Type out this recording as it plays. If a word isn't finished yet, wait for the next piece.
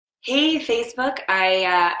Hey Facebook,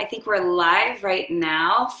 I think we're live right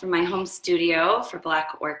now from my home studio for Black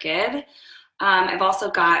Orchid. I've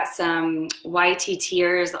also got some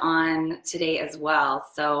YTTers on today as well,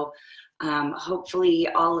 so hopefully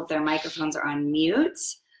all of their microphones are on mute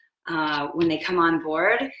when they come on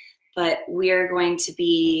board. But we're going to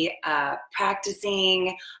be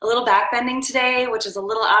practicing a little backbending today, which is a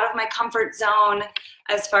little out of my comfort zone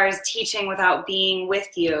as far as teaching without being with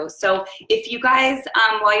you. So if you guys,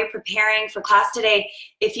 while you're preparing for class today,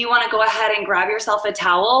 if you want to go ahead and grab yourself a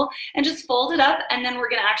towel and just fold it up, and then we're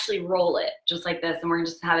going to actually roll it just like this, and we're going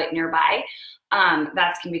to just have it nearby.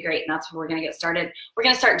 That's going to be great, and that's where we're going to get started. We're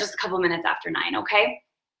going to start just a couple minutes after 9, okay?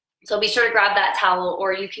 So be sure to grab that towel,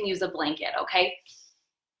 or you can use a blanket, okay?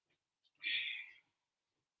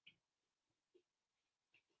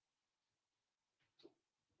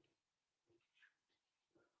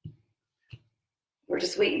 We're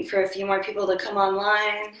just waiting for a few more people to come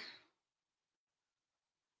online.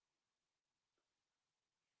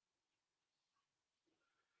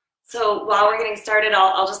 So while we're getting started,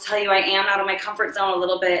 I'll just tell you I am out of my comfort zone a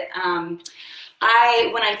little bit.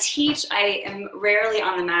 When I teach, I am rarely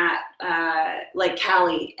on the mat like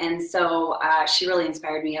Callie, and so she really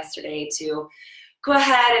inspired me yesterday to go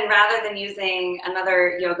ahead and rather than using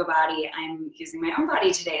another yoga body, I'm using my own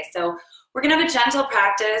body today. So we're gonna have a gentle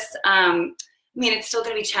practice. I mean, it's still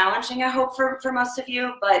going to be challenging, I hope, for most of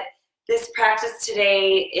you, but this practice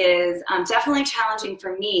today is definitely challenging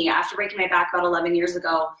for me. After breaking my back about 11 years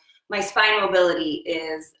ago, my spine mobility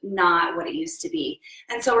is not what it used to be.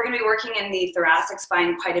 And so we're going to be working in the thoracic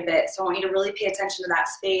spine quite a bit. So I want you to really pay attention to that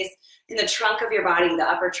space in the trunk of your body, the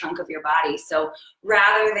upper trunk of your body. So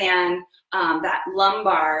rather than that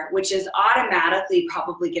lumbar, which is automatically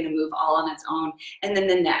probably going to move all on its own, and then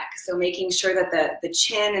the neck. So making sure that the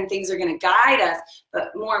chin and things are going to guide us,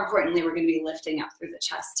 but more importantly, we're going to be lifting up through the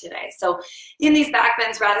chest today. So in these back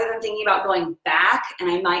bends, rather than thinking about going back, and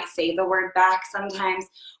I might say the word back sometimes,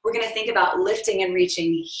 we're going to think about lifting and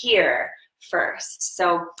reaching here first.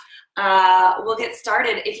 So we'll get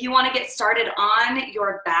started. If you want to get started on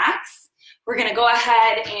your backs, we're going to go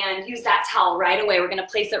ahead and use that towel right away. We're going to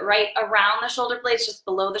place it right around the shoulder blades, just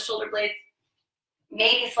below the shoulder blades,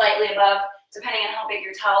 maybe slightly above, depending on how big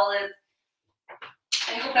your towel is.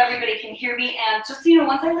 I hope everybody can hear me. And just so you know,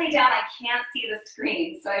 once I lay down, I can't see the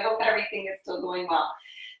screen. So I hope everything is still going well.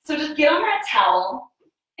 So just get on that towel,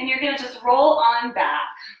 and you're going to just roll on back.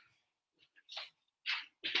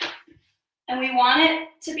 And we want it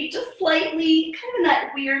to be just slightly kind of in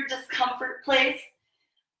that weird discomfort place.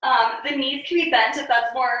 The knees can be bent if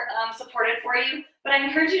that's more supported for you, but I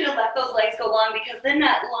encourage you to let those legs go long, because then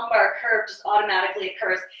that lumbar curve just automatically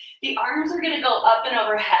occurs. The arms are going to go up and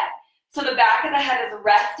overhead. So the back of the head is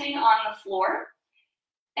resting on the floor,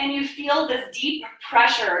 and you feel this deep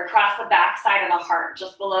pressure across the back side of the heart,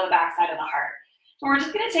 just below the back side of the heart. So we're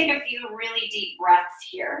just going to take a few really deep breaths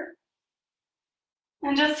here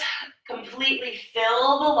and just completely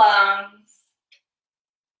fill the lungs,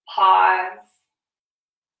 pause,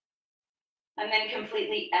 and then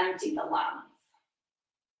completely empty the lungs.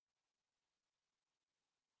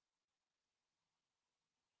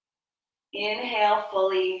 Inhale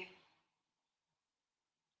fully,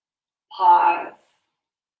 pause,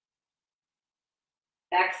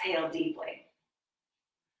 exhale deeply.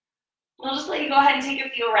 We'll just let you go ahead and take a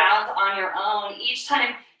few rounds on your own, each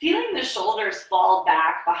time feeling the shoulders fall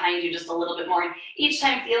back behind you just a little bit more, and each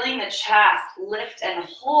time feeling the chest lift and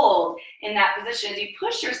hold in that position as you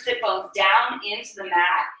push your sit bones down into the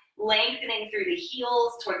mat, lengthening through the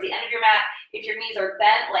heels towards the end of your mat. If your knees are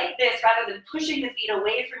bent like this, rather than pushing the feet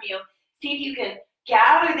away from you, see if you can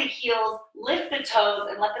gather the heels, lift the toes,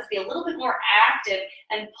 and let this be a little bit more active,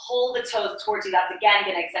 and pull the toes towards you. That's, again,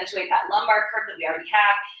 going to accentuate that lumbar curve that we already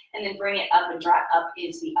have, and then bring it up and drop up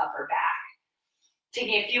into the upper back.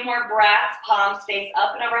 Taking a few more breaths, palms face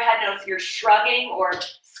up and overhead. Notice if you're shrugging or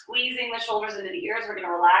squeezing the shoulders into the ears, we're going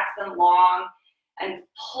to relax them long and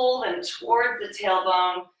pull them towards the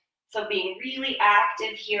tailbone. So being really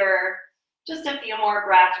active here. Just a few more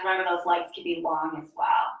breaths. Remember, those legs can be long as well.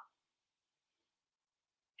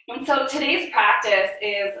 And so today's practice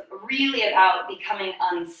is really about becoming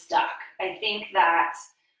unstuck. I think that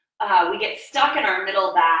we get stuck in our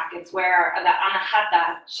middle back. It's where the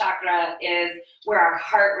Anahata chakra is, where our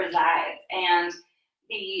heart resides. And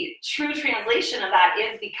the true translation of that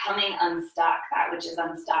is becoming unstuck, that which is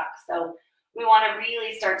unstuck. So we want to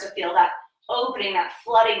really start to feel that opening, that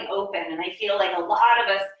flooding open. And I feel like a lot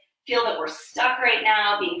of us feel that we're stuck right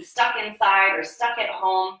now, being stuck inside or stuck at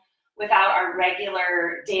home without our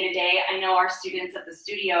regular day-to-day. I know our students at the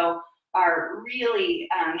studio are really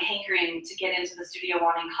hankering to get into the studio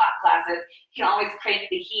wanting hot classes, you can always crank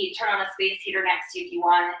the heat, turn on a space heater next to you if you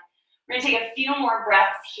want. We're gonna take a few more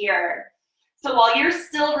breaths here. So while you're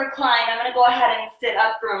still reclined, I'm gonna go ahead and sit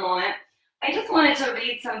up for a moment. I just wanted to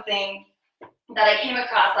read something that I came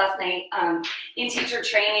across last night. In teacher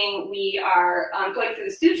training, we are going through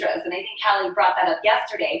the sutras, and I think Callie brought that up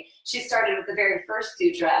yesterday. She started with the very first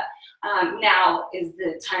sutra. Now is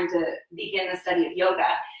the time to begin the study of yoga.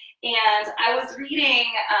 And I was reading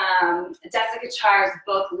Jessica Char's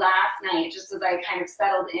book last night, just as I kind of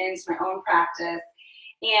settled into my own practice.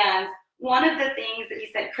 And one of the things that he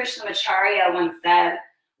said, Krishnamacharya once said,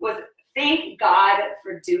 was thank God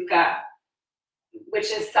for dukkha,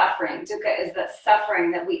 which is suffering. Dukkha is the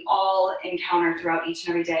suffering that we all encounter throughout each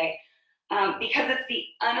and every day, because it's the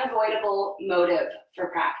unavoidable motive for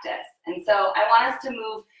practice. And so I want us to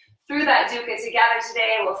move through that dukkha together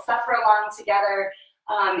today. We'll suffer along together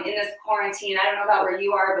in this quarantine. I don't know about where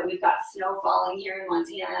you are, but we've got snow falling here in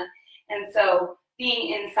Montana. And so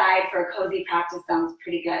being inside for a cozy practice sounds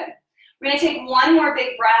pretty good. We're going to take one more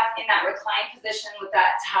big breath in that reclined position with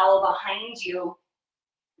that towel behind you.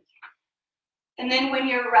 And then when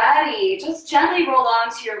you're ready, just gently roll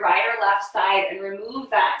onto your right or left side and remove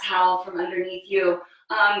that towel from underneath you.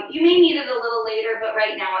 You may need it a little later, but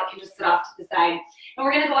right now it can just sit off to the side. And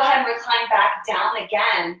we're going to go ahead and recline back down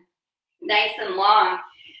again, nice and long.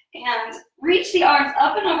 And reach the arms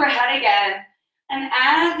up and overhead again. And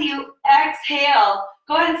as you exhale,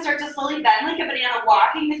 go ahead and start to slowly bend like a banana,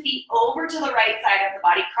 walking the feet over to the right side of the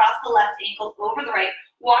body. Cross the left ankle over the right,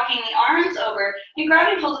 walking the arms over, and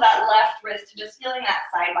grabbing hold of that left wrist and just feeling that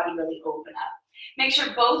side body really open up. Make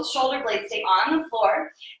sure both shoulder blades stay on the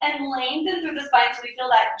floor and lengthen through the spine so we feel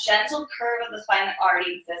that gentle curve of the spine that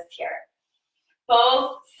already exists here.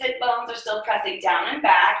 Both sit bones are still pressing down and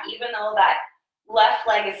back, even though that left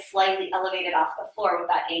leg is slightly elevated off the floor with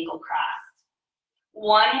that ankle crossed.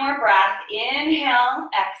 One more breath. Inhale,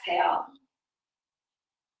 exhale.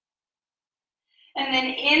 And then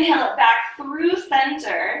inhale it back through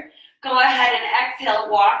center. Go ahead and exhale.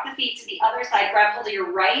 Walk the feet to the other side. Grab hold of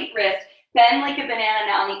your right wrist. Bend like a banana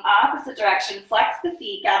now in the opposite direction. Flex the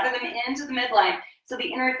feet. Gather them into the midline so the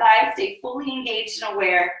inner thighs stay fully engaged and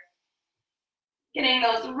aware. Getting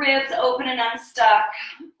those ribs open and unstuck.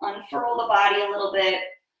 Unfurl the body a little bit.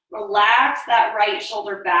 Relax that right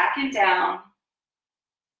shoulder back and down.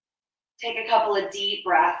 Take a couple of deep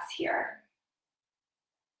breaths here.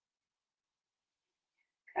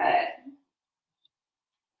 Good.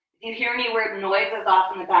 If you hear any weird noises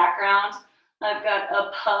off in the background, I've got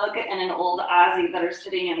a pug and an old Aussie that are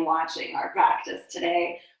sitting and watching our practice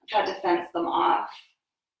today. I've tried to fence them off.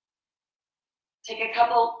 Take a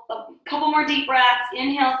couple more deep breaths.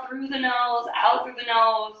 Inhale through the nose, out through the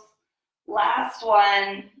nose. Last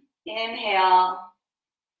one. Inhale.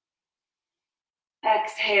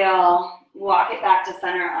 Exhale. Walk it back to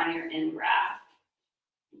center on your in-breath.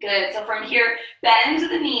 Good. So from here, bend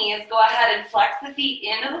the knees. Go ahead and flex the feet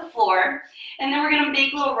into the floor. And then we're going to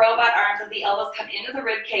make little robot arms as the elbows come into the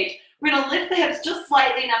rib cage. We're going to lift the hips just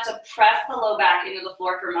slightly enough to press the low back into the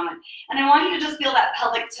floor for a moment. And I want you to just feel that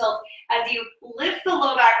pelvic tilt as you lift the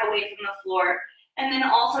low back away from the floor. And then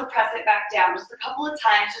also press it back down just a couple of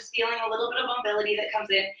times, just feeling a little bit of mobility that comes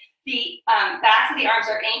in. The backs of the arms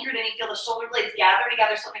are anchored and you feel the shoulder blades gather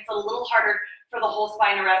together, so it makes it a little harder for the whole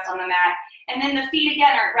spine to rest on the mat. And then the feet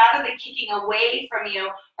again are, rather than kicking away from you,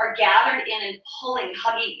 are gathered in and pulling,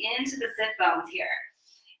 hugging into the sit bones here.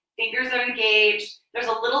 Fingers are engaged. There's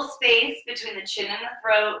a little space between the chin and the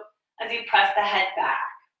throat as you press the head back.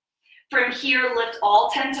 From here, lift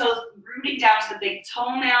all 10 toes, rooting down to the big toe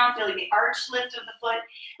mound, feeling the arch lift of the foot,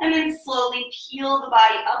 and then slowly peel the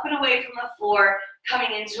body up and away from the floor,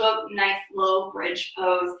 coming into a nice low bridge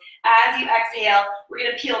pose. As you exhale, we're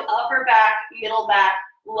going to peel upper back, middle back,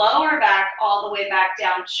 lower back, all the way back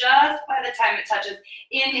down. Just by the time it touches,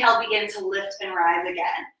 inhale, begin to lift and rise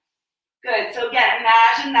again. Good. So again,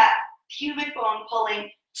 imagine that pubic bone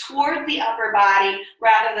pulling towards the upper body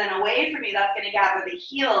rather than away from you. That's going to gather the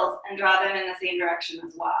heels and draw them in the same direction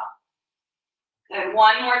as well. Good.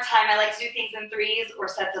 One more time. I like to do things in threes or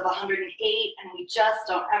sets of 108, and we just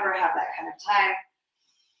don't ever have that kind of time.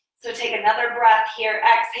 So take another breath here.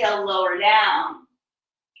 Exhale, lower down.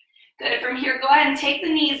 Good. From here, go ahead and take the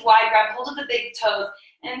knees wide, grab hold of the big toes,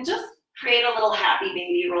 and just create a little happy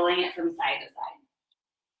baby, rolling it from side to side.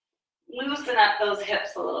 Loosen up those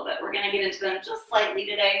hips a little bit. We're going to get into them just slightly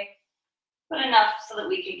today, but enough so that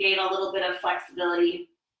we can gain a little bit of flexibility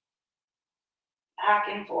back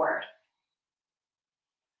and forth.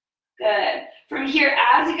 Good. From here,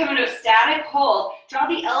 as you come into a static hold, draw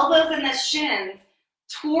the elbows and the shins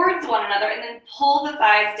towards one another, and then pull the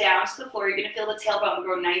thighs down to the floor. You're gonna feel the tailbone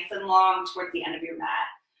grow nice and long towards the end of your mat.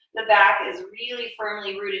 The back is really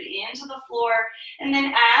firmly rooted into the floor. And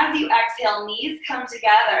then as you exhale, knees come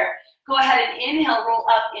together. Go ahead and inhale, roll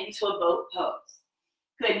up into a boat pose.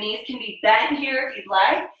 Good, knees can be bent here if you'd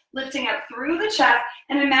like, lifting up through the chest,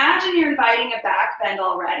 and imagine you're inviting a back bend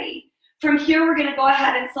already. From here, we're gonna go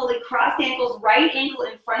ahead and slowly cross the ankles, right ankle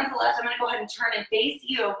in front of the left. I'm gonna go ahead and turn and face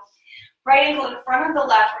you. Right ankle in front of the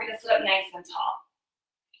left, we're gonna sit up nice and tall.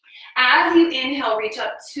 As you inhale, reach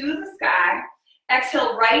up to the sky.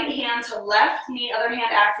 Exhale, right hand to left knee, other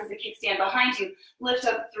hand acts as a kickstand behind you. Lift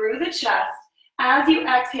up through the chest. As you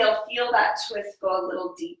exhale, feel that twist go a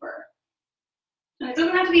little deeper. And it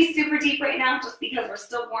doesn't have to be super deep right now, just because we're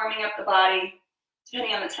still warming up the body,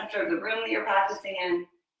 depending on the temperature of the room that you're practicing in.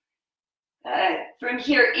 From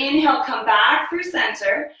here, inhale, come back through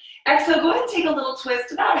center. Exhale, go ahead and take a little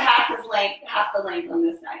twist, about half the length on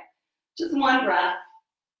this side. Just one breath.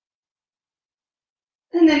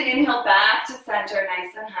 And then inhale back to center,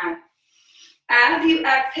 nice and high. As you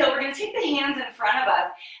exhale, we're going to take the hands in front of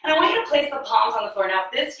us. And I want you to place the palms on the floor. Now,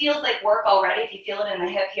 if this feels like work already, if you feel it in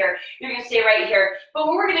the hip here, you're going to stay right here. But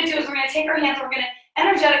what we're going to do is we're going to take our hands, we're going to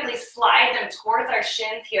energetically slide them towards our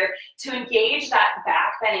shins here to engage that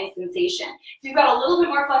back bending sensation. If you've got a little bit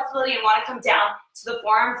more flexibility and want to come down to the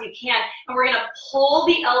forearms, you can. And we're going to pull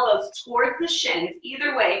the elbows towards the shins,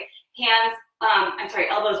 either way, hands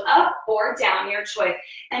elbows up or down, your choice,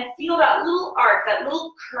 and feel that little arc, that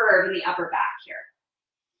little curve in the upper back here.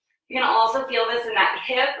 You're gonna also feel this in that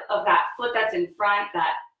hip of that foot that's in front,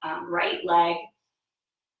 that right leg.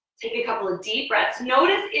 Take a couple of deep breaths.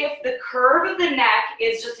 Notice if the curve of the neck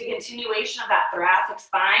is just a continuation of that thoracic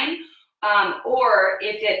spine, or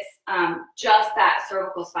if it's just that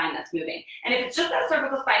cervical spine that's moving. And if it's just that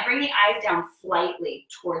cervical spine, bring the eyes down slightly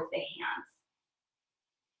towards the hands.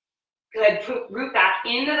 Good, root back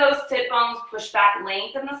into those sit bones, push back,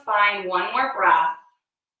 lengthen the spine, one more breath.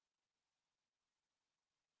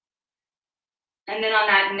 And then on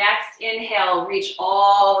that next inhale, reach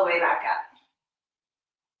all the way back up.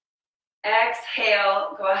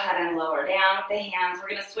 Exhale, go ahead and lower down with the hands. We're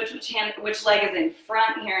gonna switch which leg is in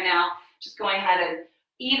front here now. Just going ahead and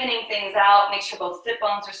evening things out. Make sure both sit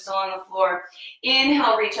bones are still on the floor.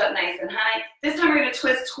 Inhale, reach up nice and high. This time we're going to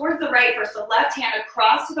twist towards the right first. So left hand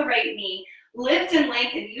across to the right knee. Lift and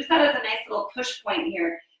lengthen. Use that as a nice little push point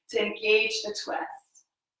here to engage the twist.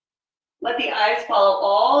 Let the eyes follow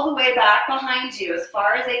all the way back behind you as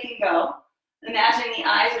far as they can go. Imagine the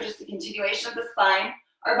eyes are just a continuation of the spine.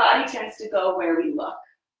 Our body tends to go where we look.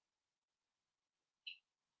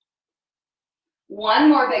 One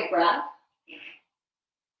more big breath.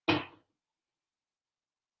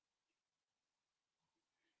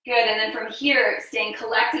 Good, and then from here, staying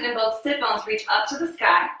collected in both sit bones, reach up to the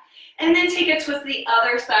sky. And then take a twist to the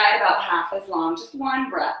other side about half as long. Just one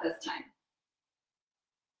breath this time.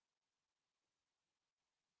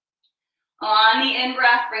 On the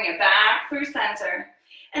in-breath, bring it back through center.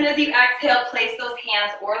 And as you exhale, place those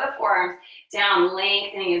hands or the forearms down,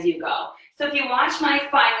 lengthening as you go. So if you watch my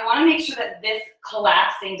spine, we want to make sure that this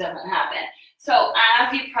collapsing doesn't happen. So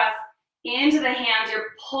as you press into the hands,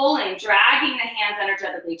 you're pulling, dragging the hands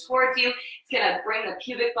energetically towards you. It's going to bring the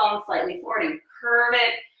pubic bone slightly forward and curve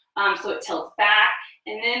it so it tilts back.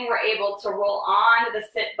 And then we're able to roll on to the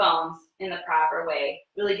sit bones in the proper way,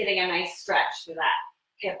 really getting a nice stretch through that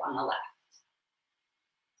hip on the left.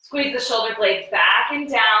 Squeeze the shoulder blades back and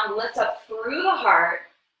down, lift up through the heart.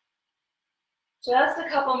 Just a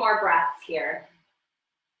couple more breaths here.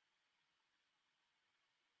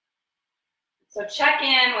 So check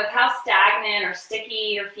in with how stagnant or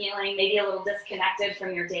sticky you're feeling, maybe a little disconnected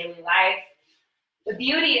from your daily life. The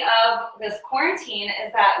beauty of this quarantine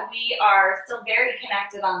is that we are still very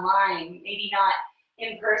connected online, maybe not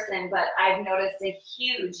in person, but I've noticed a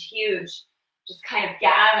huge, huge just kind of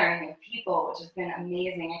gathering of people, which has been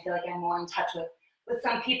amazing. I feel like I'm more in touch with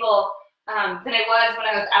some people than I was when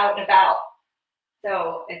I was out and about.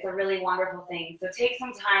 So it's a really wonderful thing. So take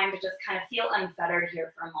some time to just kind of feel unfettered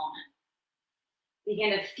here for a moment.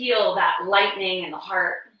 Begin to feel that lightening in the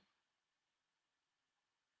heart.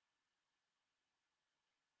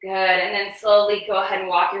 Good, and then slowly go ahead and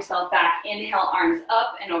walk yourself back. Inhale, arms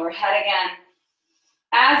up and overhead again.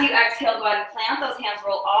 As you exhale, go ahead and plant those hands,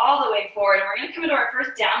 roll all the way forward. And we're going to come into our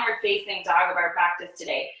first downward facing dog of our practice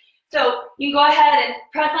today. So you can go ahead and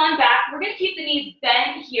press on back. We're going to keep the knees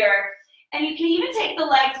bent here. And you can even take the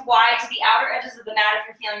legs wide to the outer edges of the mat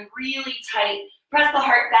if you're feeling really tight. Press the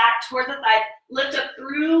heart back towards the thighs. Lift up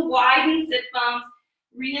through, widen sit bones.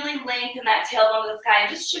 Really lengthen that tailbone to the sky. And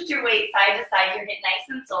just shift your weight side to side here. Get nice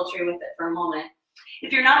and sultry with it for a moment.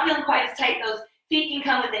 If you're not feeling quite as tight, those feet can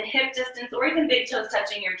come within hip distance or even big toes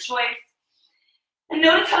touching, your choice. And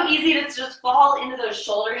notice how easy it is to just fall into those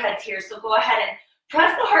shoulder heads here. So go ahead and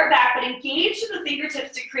press the heart back, but engage to the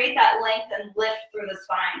fingertips to create that length and lift through the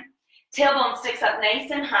spine. Tailbone sticks up nice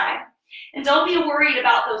and high. And don't be worried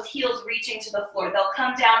about those heels reaching to the floor. They'll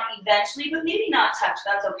come down eventually, but maybe not touch.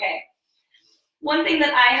 That's okay. One thing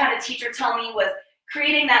that I had a teacher tell me was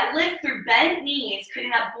creating that lift through bent knees,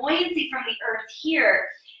 creating that buoyancy from the earth here,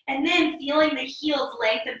 and then feeling the heels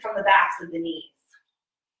lengthen from the backs of the knees.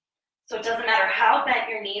 So it doesn't matter how bent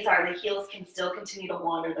your knees are, the heels can still continue to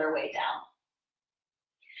wander their way down.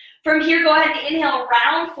 From here, go ahead and inhale,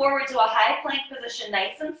 round forward to a high plank position,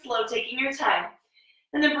 nice and slow, taking your time.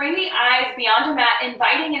 And then bring the eyes beyond your mat,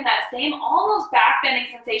 inviting in that same almost back bending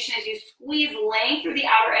sensation as you squeeze length through the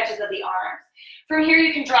outer edges of the arms. From here,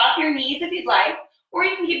 you can drop your knees if you'd like, or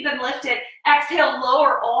you can keep them lifted. Exhale,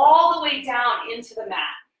 lower all the way down into the mat.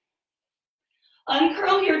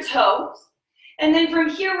 Uncurl your toes. And then from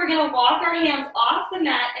here, we're going to walk our hands off the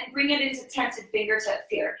mat and bring it into tented fingertips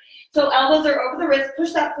here. So elbows are over the wrist,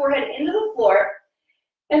 push that forehead into the floor,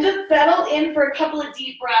 and just settle in for a couple of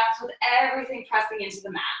deep breaths with everything pressing into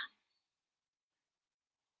the mat.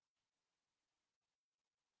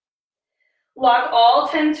 Lock all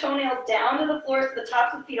 10 toenails down to the floor so the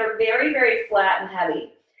tops of the feet are very, very flat and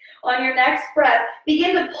heavy. On your next breath,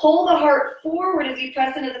 begin to pull the heart forward as you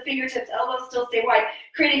press into the fingertips, elbows still stay wide,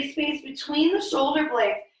 creating space between the shoulder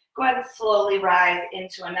blades. Go ahead and slowly rise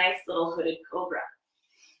into a nice little hooded cobra.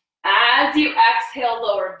 As you exhale,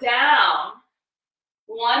 lower down,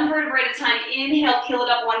 one vertebrae at a time. Inhale, peel it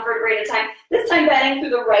up one vertebrae at a time. This time bending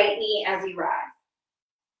through the right knee as you rise.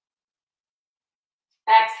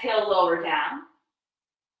 Exhale, lower down.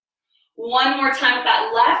 One more time with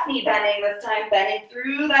that left knee bending, this time bending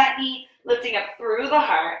through that knee, lifting up through the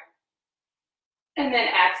heart. And then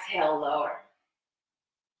exhale, lower.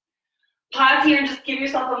 Pause here and just give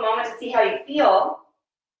yourself a moment to see how you feel.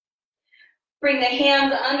 Bring the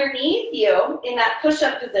hands underneath you in that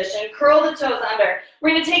push-up position. Curl the toes under.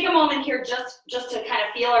 We're going to take a moment here just to kind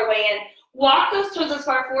of feel our way in. Walk those toes as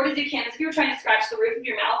far forward as you can, as if you were trying to scratch the roof of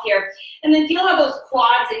your mouth here. And then feel how those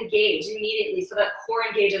quads engage immediately, so that core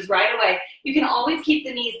engages right away. You can always keep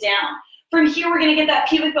the knees down. From here, we're going to get that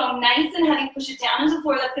pubic bone nice and heavy, push it down into the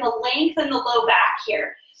floor. That's going to lengthen the low back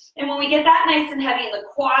here. And when we get that nice and heavy and the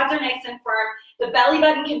quads are nice and firm, the belly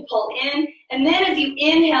button can pull in. And then as you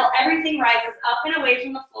inhale, everything rises up and away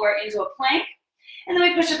from the floor into a plank. And then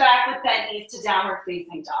we push it back with bent knees to downward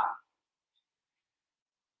facing dog.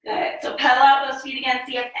 Good. So pedal out those feet again.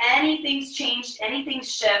 See if anything's changed,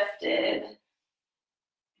 anything's shifted.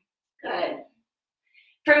 Good.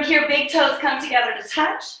 From here, big toes come together to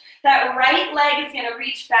touch. That right leg is going to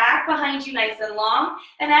reach back behind you nice and long.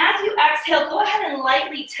 And as you exhale, go ahead and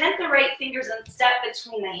lightly tent the right fingers and step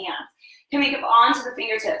between the hands. Coming up onto the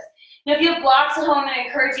fingertips. Now, if you have blocks at home, I'm going to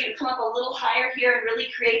encourage you to come up a little higher here and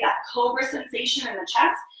really create that cobra sensation in the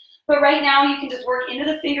chest. But right now, you can just work into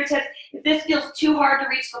the fingertips. If this feels too hard to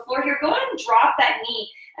reach the floor here, go ahead and drop that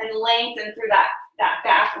knee and lengthen through that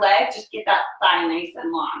back leg. Just get that thigh nice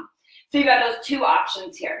and long. So you've got those two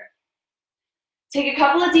options here. Take a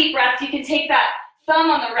couple of deep breaths. You can take that thumb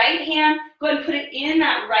on the right hand, go ahead and put it in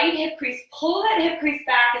that right hip crease. Pull that hip crease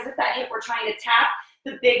back as if that hip were trying to tap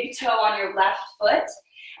the big toe on your left foot.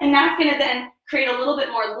 And that's going to then create a little bit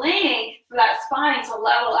more length for that spine to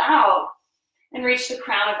level out and reach the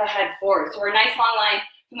crown of the head forward. So we're a nice long line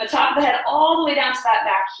from the top of the head all the way down to that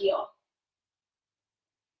back heel.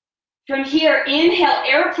 From here, inhale,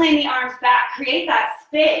 airplane the arms back, create that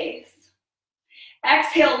space.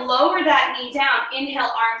 Exhale, lower that knee down. Inhale,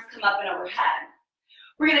 arms come up and overhead.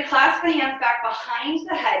 We're going to clasp the hands back behind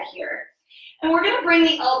the head here. And we're going to bring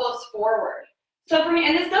the elbows forward. So for me,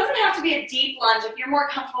 and this doesn't have to be a deep lunge. If you're more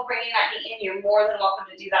comfortable bringing that knee in, you're more than welcome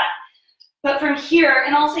to do that. But from here,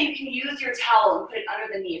 and also you can use your towel and put it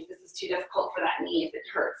under the knee if this is too difficult for that knee, if it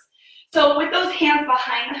hurts. So with those hands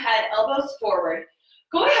behind the head, elbows forward,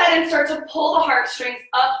 go ahead and start to pull the heartstrings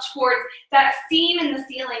up towards that seam in the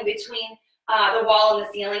ceiling between the wall and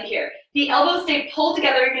the ceiling here. The elbows stay pulled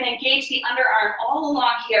together. You're going to engage the underarm all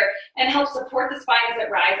along here and help support the spine as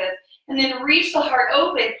it rises. And then reach the heart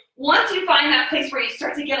open. Once you find that place where you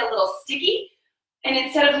start to get a little sticky, and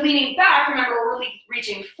instead of leaning back, remember we're really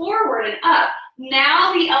reaching forward and up.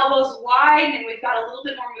 Now the elbows widen and we've got a little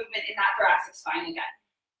bit more movement in that thoracic spine again.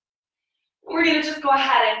 We're going to just go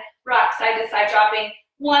ahead and rock side to side, dropping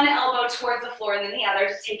one elbow towards the floor and then the other,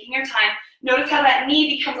 just taking your time. Notice how that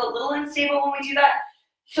knee becomes a little unstable when we do that.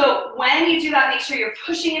 So when you do that, make sure you're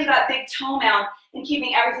pushing into that big toe mound and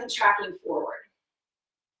keeping everything tracking forward.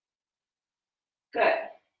 Good.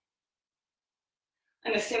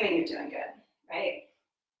 I'm assuming you're doing good, right?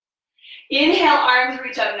 Inhale, arms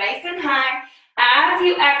reach up nice and high. As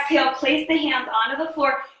you exhale, place the hands onto the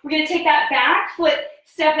floor. We're going to take that back foot,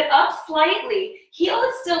 step it up slightly. Heel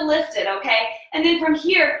is still lifted, okay? And then from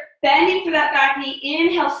here, bending through that back knee.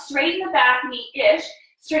 Inhale, straighten the back knee-ish.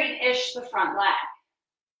 Straighten-ish the front leg.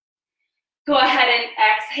 Go ahead and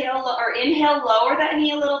exhale, or inhale, lower that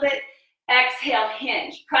knee a little bit. Exhale,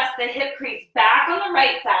 hinge. Press the hip crease back on the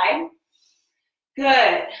right side.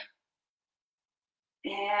 Good.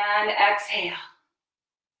 And exhale.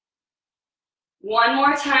 One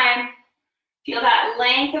more time. Feel that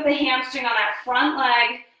length of the hamstring on that front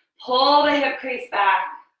leg. Pull the hip crease back.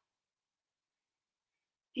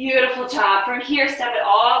 Beautiful job. From here, step it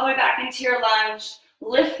all the way back into your lunge.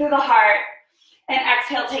 Lift through the heart. And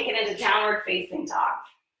exhale, take it into downward facing dog.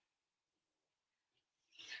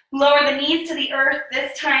 Lower the knees to the earth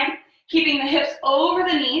this time, keeping the hips over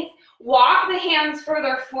the knees. Walk the hands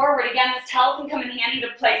further forward. Again, this towel can come in handy to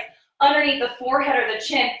place underneath the forehead or the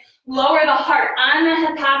chin. Lower the heart.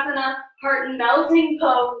 Anahapasana, heart melting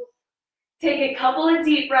pose. Take a couple of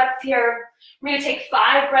deep breaths here. We're going to take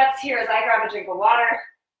 5 breaths here as I grab a drink of water.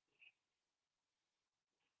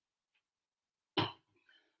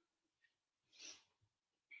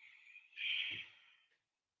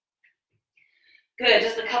 Good,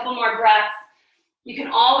 just a couple more breaths. You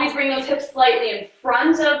can always bring those hips slightly in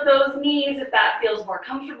front of those knees if that feels more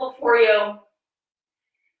comfortable for you.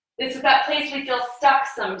 This is that place we feel stuck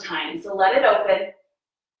sometimes, so let it open.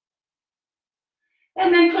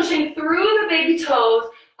 And then pushing through the big toes,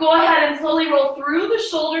 go ahead and slowly roll through the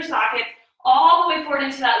shoulder sockets all the way forward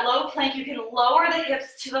into that low plank. You can lower the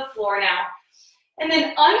hips to the floor now. And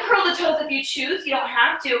then uncurl the toes if you choose, you don't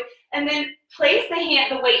have to. And then place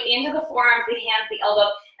the weight into the forearms, the hands, the elbow,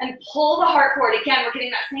 and pull the heart forward. Again, we're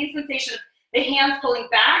getting that same sensation of the hands pulling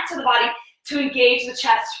back to the body to engage the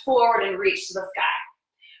chest forward and reach to the sky.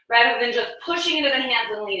 Rather than just pushing into the hands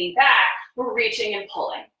and leaning back, we're reaching and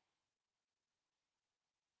pulling.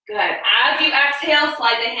 Good. As you exhale,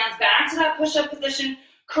 slide the hands back to that push-up position.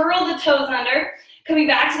 Curl the toes under. Coming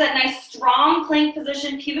back to that nice strong plank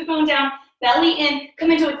position, pubic bone down, belly in.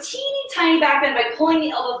 Come into a teeny tiny back bend by pulling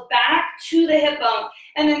the elbows back to the hip bones.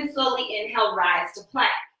 And then slowly inhale, rise to plank.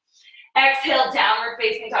 Exhale, downward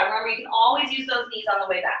facing dog. Remember, you can always use those knees on the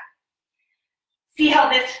way back. See how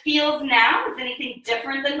this feels now? Is anything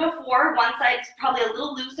different than before? One side's probably a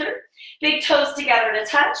little looser. Big toes together to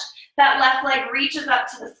touch. That left leg reaches up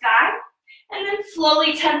to the sky. And then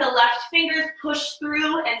slowly tend the left fingers, push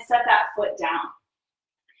through, and set that foot down.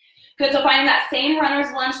 Good, so finding that same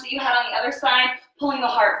runner's lunge that you had on the other side, pulling the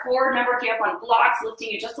heart forward. Remember, if you're up on blocks, lifting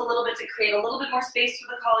you just a little bit to create a little bit more space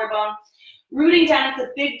for the collarbone. Rooting down at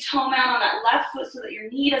the big toe mount on that left foot so that your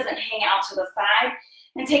knee doesn't hang out to the side.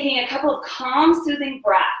 And taking a couple of calm, soothing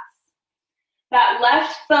breaths. That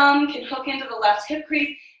left thumb can hook into the left hip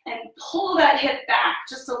crease and pull that hip back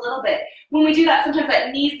just a little bit. When we do that, sometimes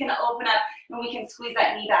that knee's going to open up and we can squeeze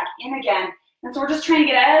that knee back in again. And so we're just trying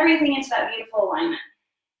to get everything into that beautiful alignment.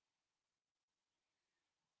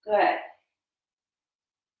 Good.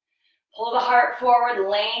 Pull the heart forward,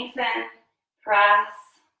 lengthen, press,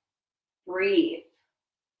 breathe.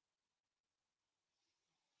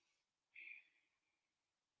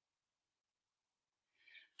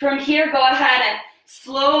 From here, go ahead and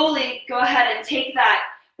slowly go ahead and take that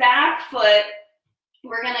back foot.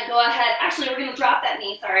 We're going to go ahead, actually we're going to drop that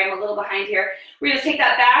knee. Sorry, I'm a little behind here. We're going to take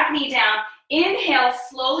that back knee down. Inhale,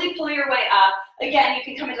 slowly pull your way up. Again, you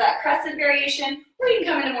can come into that crescent variation, or you can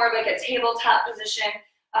come into more of like a tabletop position,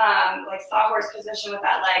 like sawhorse position with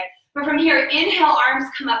that leg. But from here, inhale, arms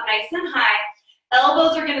come up nice and high.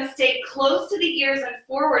 Elbows are going to stay close to the ears and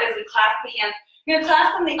forward as we clasp the hands. You're going to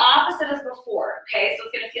clasp them the opposite as before, okay? So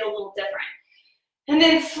it's going to feel a little different. And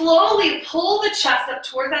then slowly pull the chest up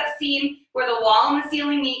towards that seam where the wall and the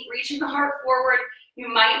ceiling meet, reaching the heart forward. You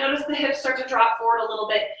might notice the hips start to drop forward a little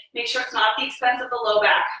bit. Make sure it's not at the expense of the low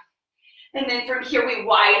back. And then from here, we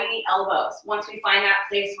widen the elbows once we find that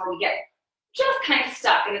place where we get just kind of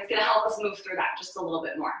stuck, and it's going to help us move through that just a little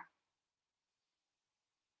bit more.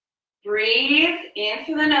 Breathe in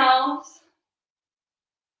through the nose.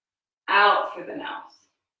 Out through the nose.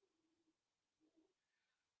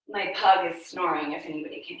 My pug is snoring, if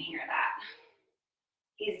anybody can hear that.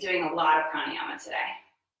 He's doing a lot of pranayama today.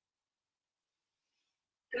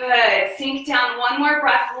 Good. Sink down one more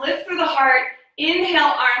breath. Lift through the heart.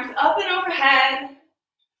 Inhale, arms up and overhead.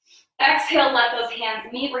 Exhale, let those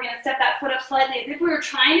hands meet. We're going to step that foot up slightly as if we were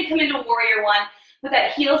trying to come into warrior one, but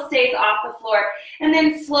that heel stays off the floor. And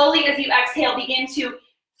then slowly, as you exhale, begin to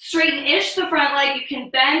straighten-ish the front leg. You can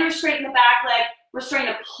bend or straighten the back leg. We're starting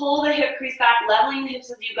to pull the hip crease back, leveling the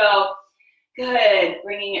hips as you go. Good.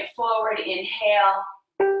 Bringing it forward. Inhale.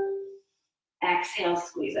 Exhale,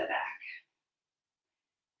 squeeze it back.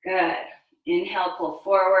 Good. Inhale, pull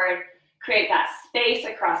forward. Create that space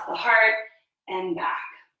across the heart and back.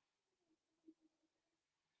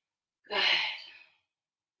 Good.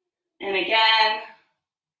 And again,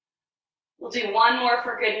 we'll do one more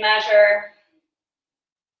for good measure.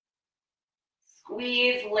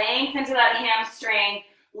 Squeeze, length into that hamstring.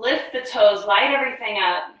 Lift the toes, light everything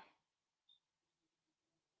up.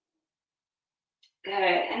 Good.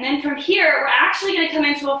 And then from here, we're actually going to come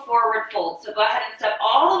into a forward fold. So go ahead and step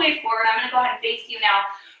all the way forward. I'm going to go ahead and face you now.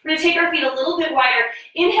 We're going to take our feet a little bit wider.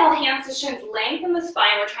 Inhale, hands to shins, lengthen the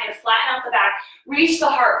spine. We're trying to flatten out the back. Reach the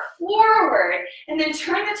heart forward, and then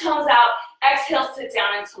turn the toes out. Exhale, sit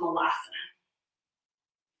down into Malasana.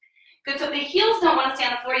 Good, so if the heels don't want to stay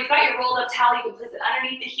on the floor, you've got your rolled up towel. You can place it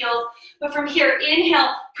underneath the heels. But from here,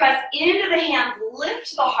 inhale, press into the hands,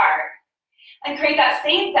 lift the heart. And create that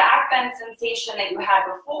same back bend sensation that you had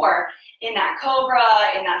before in that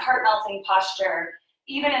cobra, in that heart melting posture,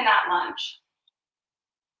 even in that lunge.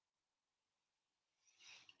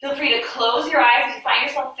 Feel free to close your eyes. If you find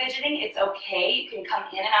yourself fidgeting, it's okay. You can come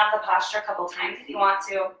in and out of the posture a couple times if you want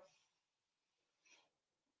to.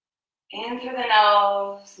 In through the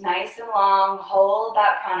nose, nice and long. Hold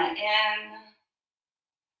that prana in.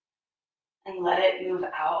 And let it move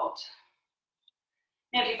out.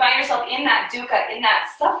 Now, if you find yourself in that dukkha, in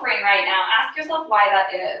that suffering right now, ask yourself why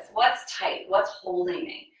that is. What's tight? What's holding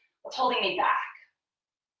me? What's holding me back?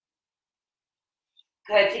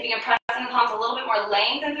 Good. See if you can press in the palms a little bit more,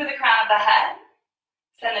 lengthen through the crown of the head.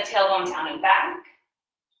 Send the tailbone down and back.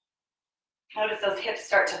 Notice those hips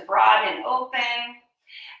start to broaden and open.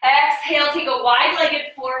 Exhale, take a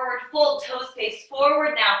wide-legged forward fold, toes face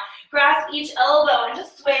forward now. Grasp each elbow and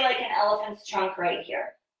just sway like an elephant's trunk right here.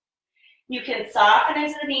 You can soften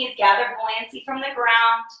into the knees, gather buoyancy from the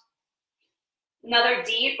ground. Another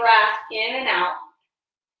deep breath in and out.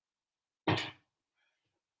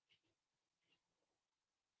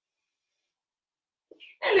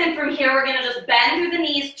 And then from here, we're going to just bend through the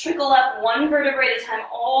knees, trickle up one vertebrae at a time,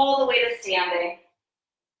 all the way to standing.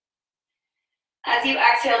 As you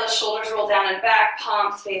exhale, the shoulders roll down and back,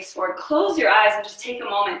 palms face forward. Close your eyes and just take a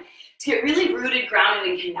moment to get really rooted,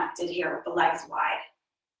 grounded, and connected here with the legs wide.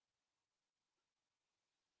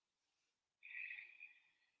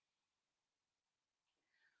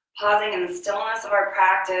 Pausing in the stillness of our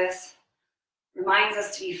practice reminds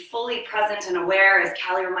us to be fully present and aware, as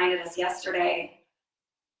Callie reminded us yesterday.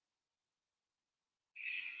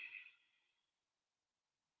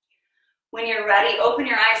 When you're ready, open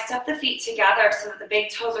your eyes, step the feet together so that the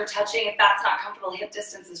big toes are touching. If that's not comfortable, hip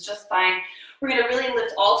distance is just fine. We're going to really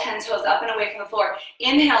lift all 10 toes up and away from the floor.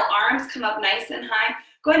 Inhale, arms come up nice and high.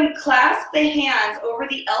 Go ahead and clasp the hands over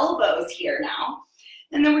the elbows here now.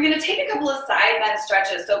 And then we're going to take a couple of side bend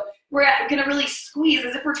stretches. So we're going to really squeeze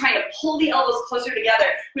as if we're trying to pull the elbows closer together.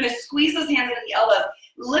 We're going to squeeze those hands into the elbows.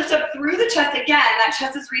 Lift up through the chest again. That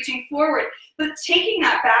chest is reaching forward, but taking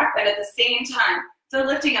that back bend at the same time. So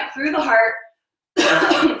lifting up through the heart.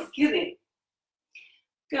 Excuse me.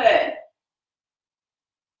 Good.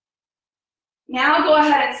 Now go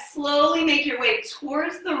ahead and slowly make your way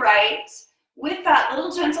towards the right with that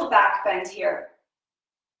little gentle back bend here.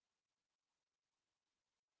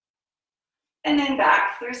 And then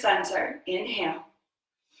back through center. Inhale.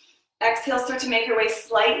 Exhale, start to make your way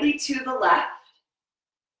slightly to the left.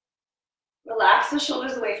 Relax the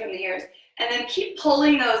shoulders away from the ears. And then keep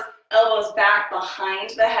pulling those elbows back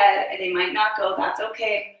behind the head. And they might not go, that's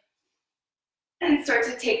okay. And start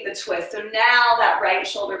to take the twist. So now that right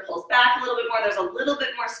shoulder pulls back a little bit more. There's a little bit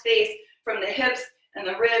more space from the hips and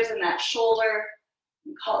the ribs and that shoulder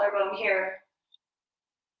and collarbone here.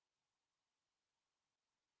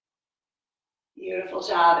 Beautiful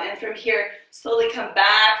job. And from here, slowly come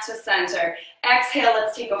back to center. Exhale,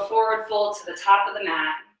 let's take a forward fold to the top of the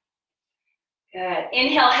mat. Good.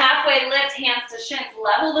 Inhale, halfway lift, hands to shins,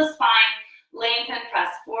 level the spine, lengthen, press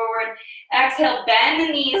forward. Exhale, bend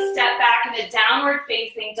the knees, step back into downward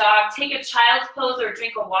facing dog. Take a child's pose or a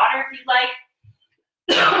drink of water if you'd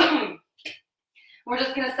like. We're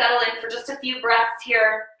just going to settle in for just a few breaths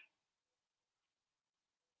here.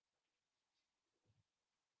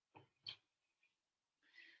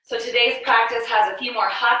 So today's practice has a few more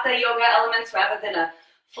hatha yoga elements rather than a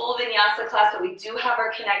full vinyasa class, but we do have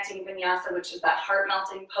our connecting vinyasa, which is that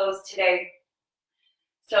heart-melting pose today.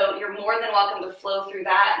 So you're more than welcome to flow through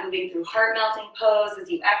that, moving through heart-melting pose as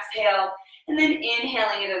you exhale, and then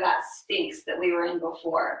inhaling into that Sphinx that we were in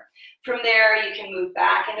before. From there, you can move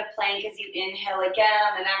back into plank as you inhale again.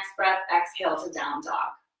 On the next breath, exhale to down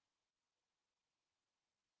dog.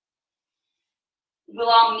 We'll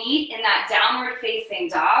all meet in that downward facing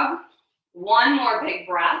dog. One more big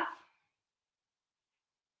breath.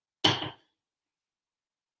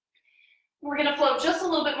 We're gonna float just a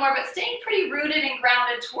little bit more, but staying pretty rooted and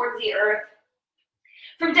grounded towards the earth.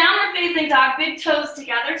 From downward facing dog, big toes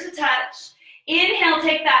together to touch. Inhale,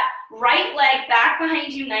 take that right leg back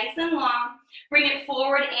behind you, nice and long. Bring it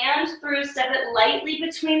forward and through, step it lightly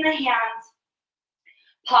between the hands.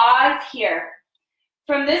 Pause here.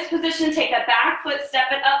 From this position, take that back foot,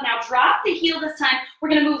 step it up. Now drop the heel this time. We're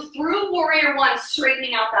gonna move through warrior one,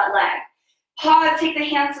 straightening out that leg. Pause, take the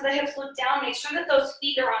hands to the hips, look down. Make sure that those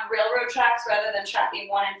feet are on railroad tracks rather than trapping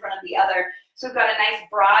one in front of the other. So we've got a nice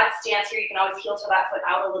broad stance here. You can always heel toe that foot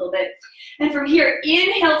out a little bit. And from here,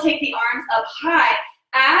 inhale, take the arms up high.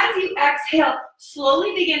 As you exhale,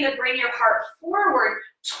 slowly begin to bring your heart forward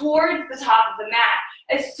towards the top of the mat.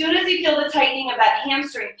 As soon as you feel the tightening of that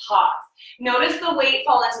hamstring, pause. Notice the weight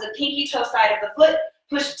fall into the pinky toe side of the foot.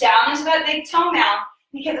 Push down into that big toe now,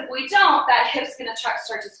 because if we don't, that hip's gonna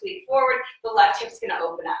start to squeeze forward. The left hip's gonna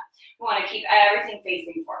open up. We wanna keep everything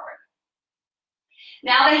facing forward.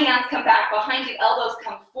 Now the hands come back behind you, elbows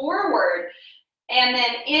come forward, and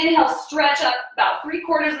then inhale, stretch up about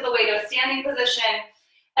 3/4 of the way to a standing position.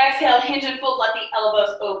 Exhale, hinge and fold, let the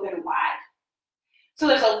elbows open wide. So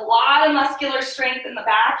there's a lot of muscular strength in the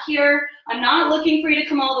back here. I'm not looking for you to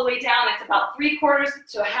come all the way down. It's about 3/4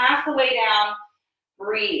 to half the way down.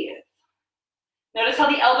 Breathe. Notice how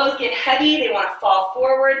the elbows get heavy. They want to fall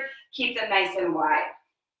forward. Keep them nice and wide.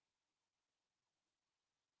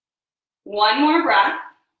 One more breath.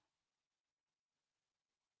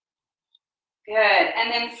 Good.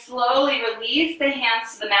 And then slowly release the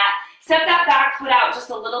hands to the mat. Step that back foot out just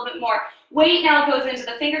a little bit more. Weight now goes into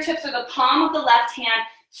the fingertips or the palm of the left hand.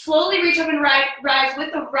 Slowly reach up and rise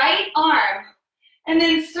with the right arm. And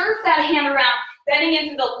then surf that hand around, bending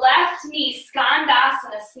into the left knee,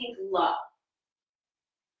 Skandasana, sink low.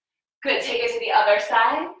 Good, take it to the other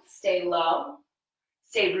side, stay low,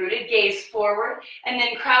 stay rooted, gaze forward, and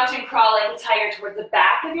then crouch and crawl like a tiger towards the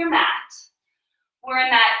back of your mat. We're in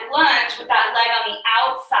that lunge with that leg on the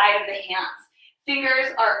outside of the hands.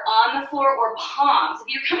 Fingers are on the floor or palms. If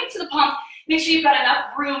you're coming to the palms, make sure you've got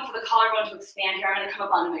enough room for the collarbone to expand here. I'm gonna come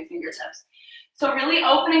up onto my fingertips. So really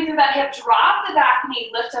opening through that hip, drop the back knee,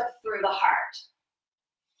 lift up through the heart.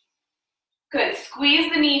 Good,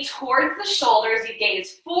 squeeze the knee towards the shoulders. You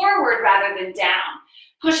gaze forward rather than down.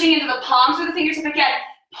 Pushing into the palms or the fingertip again,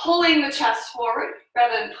 pulling the chest forward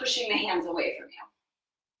rather than pushing the hands away from you.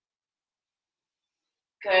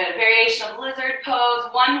 Good, variation of lizard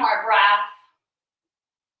pose. One more breath.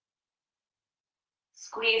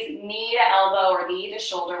 Squeeze knee to elbow or knee to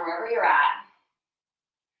shoulder, wherever you're at.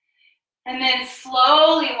 And then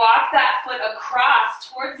slowly walk that foot across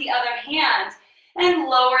towards the other hand and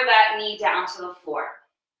lower that knee down to the floor.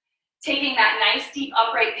 Taking that nice deep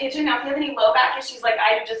upright pigeon. Now if you have any low back issues like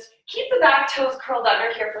I do, just keep the back toes curled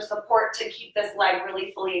under here for support to keep this leg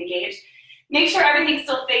really fully engaged. Make sure everything's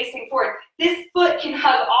still facing forward. This foot can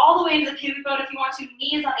hug all the way into the pubic bone if you want to.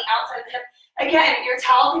 Knees on the outside of the hip. Again, your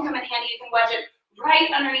towel can come in handy. You can wedge it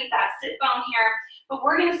right underneath that sit bone here. But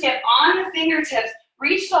we're gonna step on the fingertips,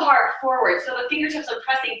 reach the heart forward. So the fingertips are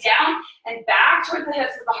pressing down and back towards the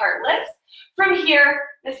hips as the heart lifts. From here,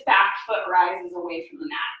 this back foot rises away from the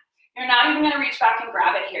mat. You're not even gonna reach back and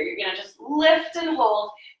grab it here. You're gonna just lift and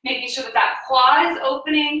hold, making sure that that quad is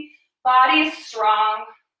opening, body is strong,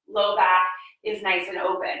 low back is nice and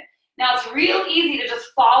open. Now it's real easy to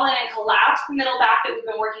just fall in and collapse the middle back that we've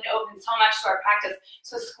been working to open so much to our practice.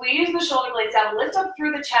 So squeeze the shoulder blades down, lift up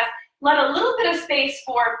through the chest, let a little bit of space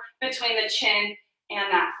form between the chin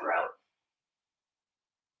and that throat.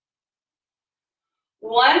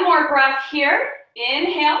 One more breath here,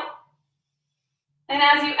 inhale. And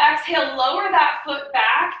as you exhale, lower that foot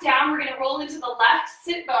back down. We're gonna roll into the left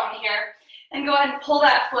sit bone here and go ahead and pull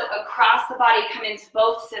that foot across the body, come into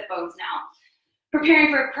both sit bones now.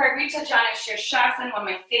 Preparing for Parita Jana Shirshasana, one of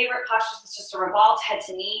my favorite postures is just a revolved head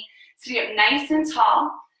to knee. So you get nice and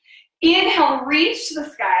tall. Inhale, reach to the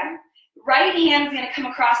sky. Right hand is gonna come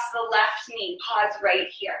across to the left knee. Pause right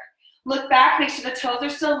here. Look back, make sure the toes are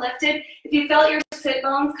still lifted. If you felt your sit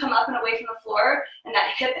bones come up and away from the floor and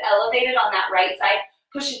that hip elevated on that right side,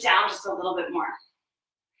 push it down just a little bit more.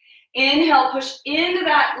 Inhale, push into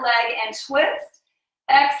that leg and twist.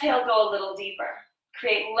 Exhale, go a little deeper.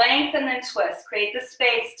 Create length and then twist. Create the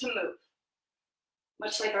space to move.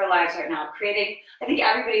 Much like our lives right now. Creating, I think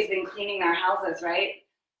everybody's been cleaning their houses, right?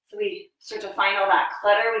 So we start to find all that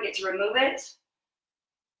clutter, we get to remove it.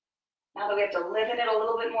 Now that we have to live in it a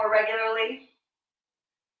little bit more regularly,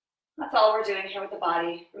 that's all we're doing here with the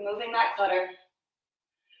body, removing that clutter.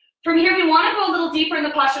 From here, we want to go a little deeper in the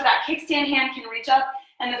posture. That kickstand hand can reach up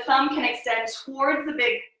and the thumb can extend towards the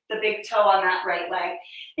big toe on that right leg.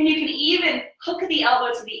 And you can even hook the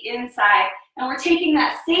elbow to the inside. And we're taking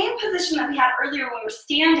that same position that we had earlier when we were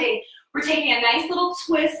standing. We're taking a nice little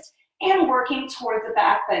twist and working towards the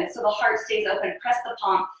back bend so the heart stays open. Press the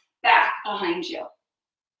palm back behind you.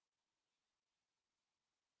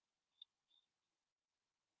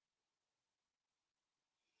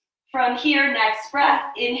 From here, next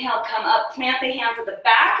breath, inhale, come up, plant the hands at the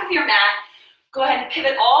back of your mat. Go ahead and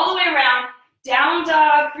pivot all the way around. Down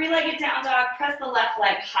dog, three-legged down dog, press the left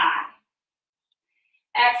leg high.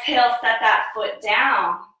 Exhale, set that foot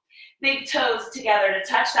down. Big toes together to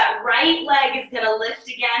touch. That right leg is gonna lift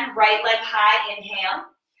again, right leg high, inhale.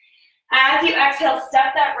 As you exhale,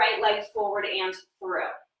 step that right leg forward and through.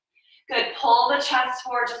 Good, pull the chest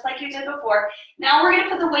forward just like you did before. Now we're gonna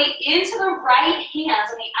put the weight into the right hand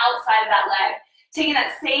on the outside of that leg. Taking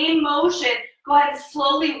that same motion, go ahead and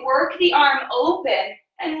slowly work the arm open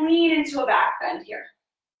and lean into a back bend here.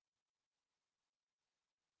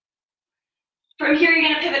 From here, you're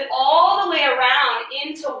gonna pivot all the way around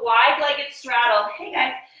into wide-legged straddle. Hey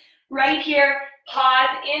guys, right here, pause,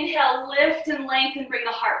 inhale, lift and lengthen, bring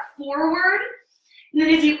the heart forward. And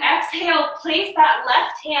then as you exhale, place that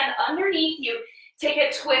left hand underneath you. Take a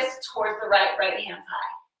twist towards the right hand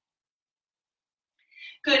high.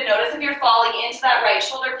 Good, notice if you're falling into that right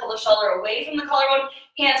shoulder, pull the shoulder away from the collarbone.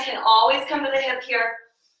 Hands can always come to the hip here.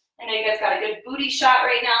 I know you guys got a good booty shot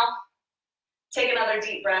right now. Take another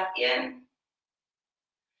deep breath in.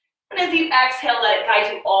 And as you exhale, let it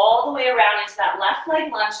guide you all the way around into that left leg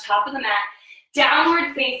lunge, top of the mat.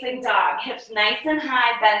 Downward facing dog, hips nice and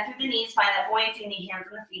high, bend through the knees, find that buoyancy in the hands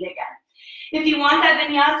and the feet again. If you want that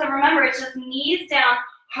vinyasa, remember it's just knees down,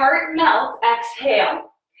 heart melts,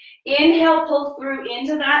 exhale. Inhale, pull through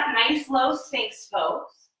into that nice low sphinx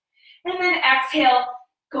pose. And then exhale,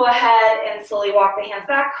 go ahead and slowly walk the hands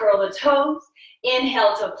back, curl the toes.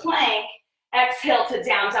 Inhale to plank, exhale to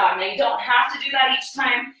down dog. Now you don't have to do that each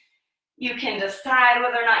time. You can decide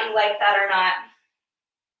whether or not you like that or not.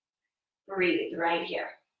 Breathe right here.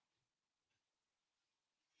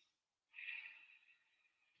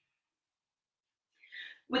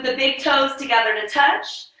 With the big toes together to touch,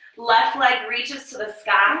 left leg reaches to the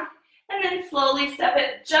sky, and then slowly step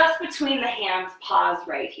it just between the hands, pause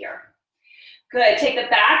right here. Good, take the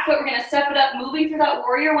back foot, we're gonna step it up, moving through that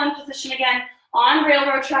warrior one position again. On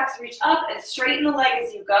railroad tracks, reach up and straighten the leg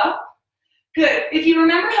as you go. Good, if you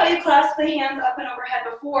remember how you clasped the hands up and overhead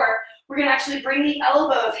before, we're gonna actually bring the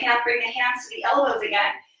elbows, bring the hands to the elbows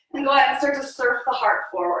again, and go ahead and start to surf the heart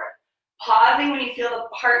forward. Pausing when you feel the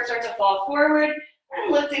heart start to fall forward,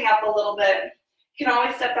 and lifting up a little bit. You can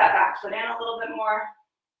always step that back foot in a little bit more.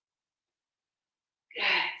 Good,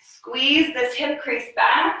 squeeze this hip crease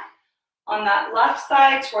back on that left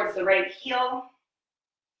side towards the right heel.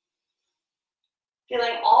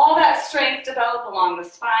 Feeling all that strength develop along the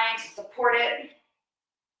spine to support it.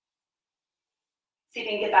 See if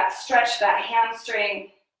you can get that stretch, that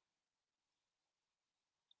hamstring.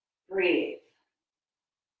 Breathe.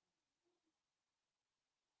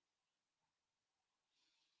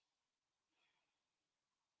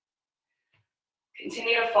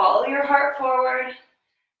 Continue to follow your heart forward,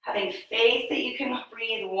 having faith that you can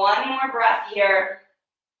breathe one more breath here.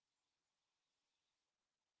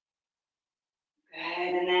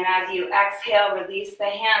 Good, and then as you exhale, release the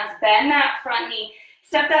hands, bend that front knee,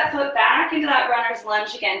 step that foot back into that runner's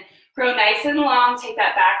lunge again. Grow nice and long, take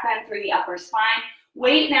that back bend through the upper spine.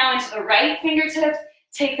 Weight now into the right fingertips,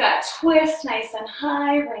 take that twist nice and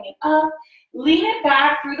high, bring it up, lean it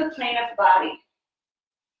back through the plane of the body.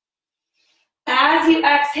 As you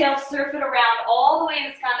exhale, surf it around all the way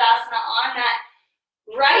into Skandasana on that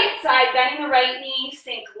right side, bending the right knee,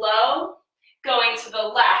 sink low, going to the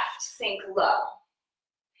left, sink low.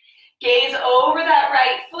 Gaze over that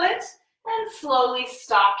right foot and slowly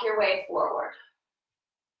stalk your way forward.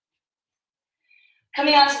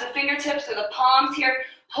 Coming onto the fingertips or the palms here,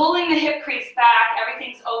 pulling the hip crease back,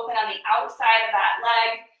 everything's open on the outside of that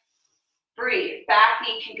leg. Breathe, back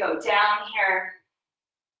knee can go down here.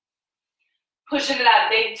 Push into that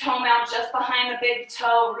big toe mount just behind the big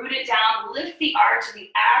toe, root it down, lift the arch as you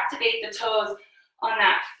activate the toes on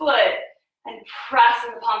that foot and press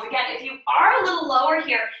in the palms. Again, if you are a little lower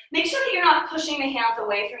here, make sure that you're not pushing the hands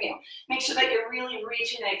away from you. Make sure that you're really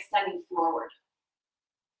reaching and extending forward.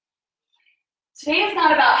 Today is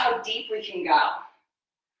not about how deep we can go.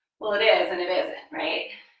 Well, it is and it isn't, right?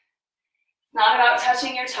 not about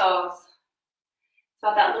touching your toes. It's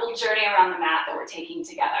about that little journey around the mat that we're taking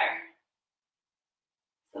together.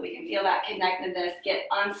 So we can feel that connectedness get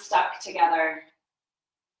unstuck together.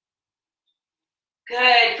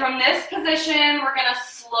 Good. From this position, we're going to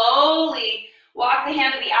slowly walk the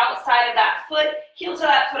hand to the outside of that foot, heel to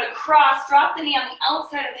that foot across, drop the knee on the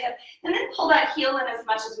outside of the hip, and then pull that heel in as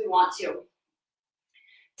much as we want to.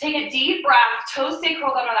 Take a deep breath, toes stay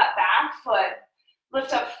curled under that back foot,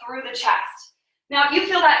 lift up through the chest. Now, if you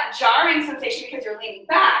feel that jarring sensation because you're leaning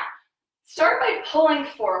back, start by pulling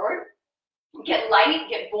forward. Get light,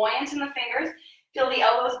 get buoyant in the fingers. Feel the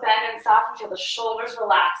elbows bend and soften, feel the shoulders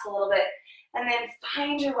relax a little bit. And then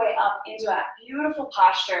find your way up into that beautiful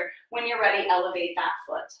posture. When you're ready, elevate that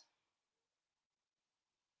foot.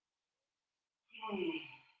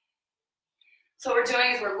 So what we're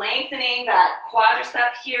doing is we're lengthening that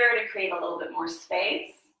quadricep here to create a little bit more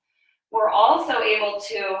space. We're also able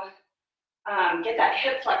to get that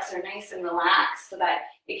hip flexor nice and relaxed so that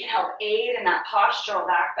it can help aid in that postural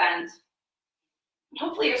back bend. And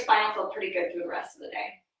hopefully your spine will feel pretty good through the rest of the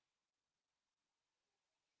day.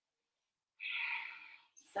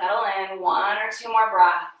 Settle in, 1 or 2 more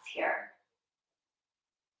breaths here.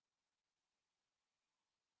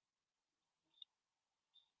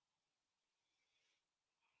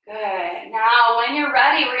 Good. Now, when you're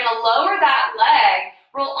ready, we're going to lower that leg,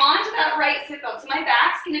 roll onto that right sit bone. So my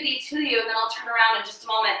back's going to be to you, and then I'll turn around in just a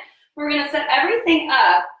moment. We're going to set everything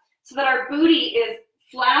up so that our booty is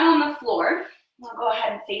flat on the floor. I'll go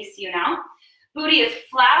ahead and face you now. Booty is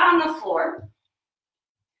flat on the floor.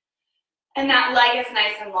 And that leg is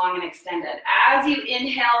nice and long and extended. As you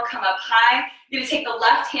inhale, come up high. You're going to take the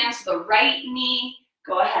left hand to the right knee.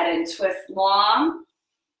 Go ahead and twist long.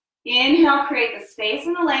 Inhale, create the space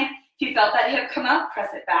and the length. If you felt that hip come up, press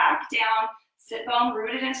it back down. Sit bone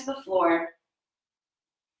rooted into the floor.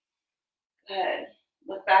 Good.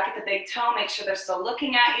 Look back at the big toe. Make sure they're still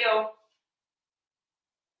looking at you.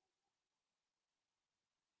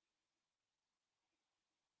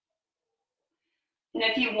 And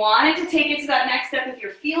if you wanted to take it to that next step, if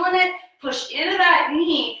you're feeling it, push into that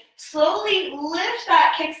knee, slowly lift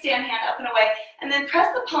that kickstand hand up and away, and then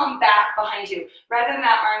press the palm back behind you, rather than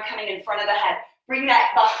that arm coming in front of the head. Bring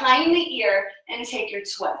that behind the ear and take your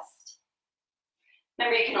twist.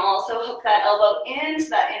 Remember, you can also hook that elbow into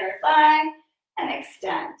that inner thigh and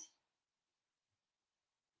extend.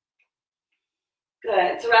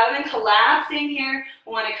 Good. So rather than collapsing here,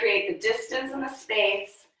 we want to create the distance and the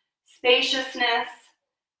space, spaciousness,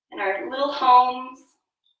 in our little homes.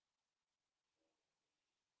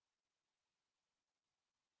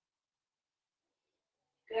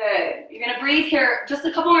 Good. You're going to breathe here. Just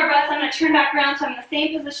a couple more breaths. I'm going to turn back around so I'm in the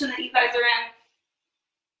same position that you guys are in.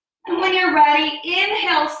 And when you're ready,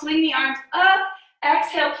 inhale, swing the arms up.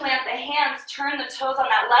 Exhale, plant the hands. Turn the toes on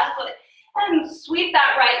that left foot. And sweep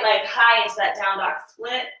that right leg high into that down dog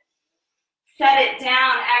split. Set it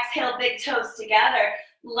down. Exhale, big toes together.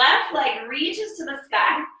 Left leg reaches to the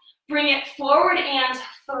sky. Bring it forward and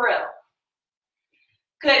through.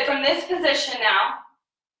 Good. From this position now,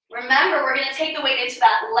 remember, we're going to take the weight into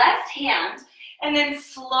that left hand and then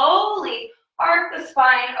slowly arc the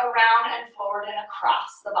spine around and forward and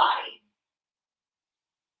across the body.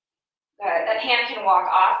 Good. That hand can walk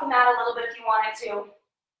off the mat a little bit if you wanted to.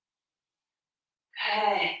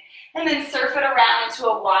 Good. And then surf it around into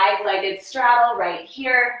a wide-legged straddle right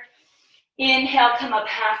here. Inhale, come up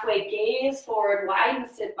halfway, gaze forward, widen the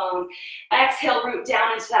sit bones. Exhale, root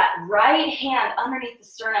down into that right hand underneath the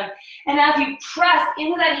sternum. And as you press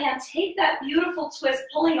into that hand, take that beautiful twist,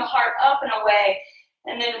 pulling the heart up and away,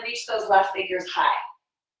 and then reach those left fingers high.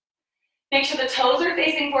 Make sure the toes are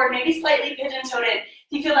facing forward, maybe slightly pigeon-toed in. If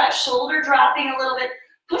you feel that shoulder dropping a little bit,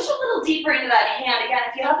 push a little deeper into that hand. Again,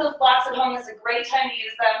 if you have those blocks at home, this is a great time to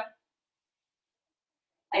use them.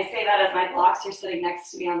 I say that as my blocks are sitting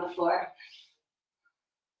next to me on the floor.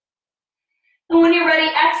 And when you're ready,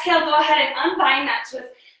 exhale, go ahead and unbind that twist.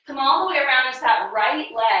 Come all the way around into that right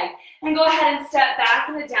leg. And go ahead and step back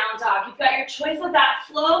in the down dog. You've got your choice of that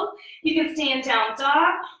flow. You can stay in down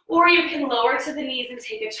dog, or you can lower to the knees and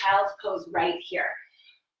take a child's pose right here.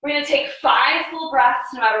 We're going to take 5 full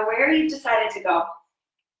breaths no matter where you've decided to go.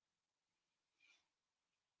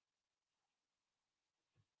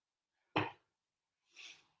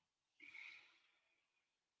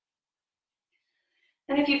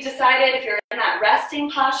 And if you've decided, if you're in that resting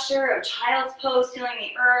posture of child's pose, feeling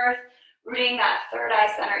the earth, rooting that third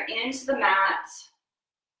eye center into the mat,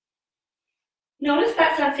 notice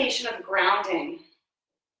that sensation of grounding.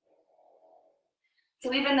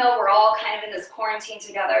 So even though we're all kind of in this quarantine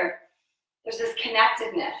together, there's this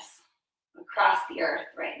connectedness across the earth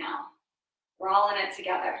right now. We're all in it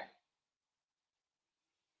together.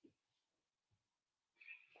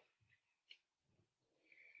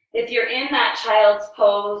 If you're in that child's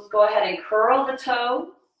pose, go ahead and curl the toes.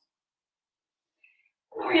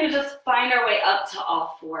 And we're going to just find our way up to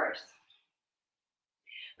all fours.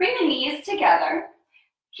 Bring the knees together.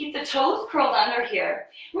 Keep the toes curled under here.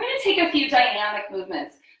 We're going to take a few dynamic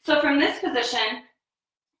movements. So from this position,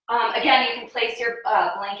 again, you can place your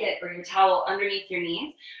blanket or your towel underneath your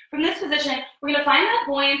knees. From this position, we're going to find that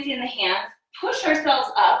buoyancy in the hands, push ourselves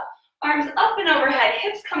up, arms up and overhead,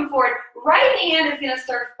 hips come forward. Right hand is going to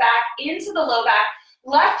surf back into the low back.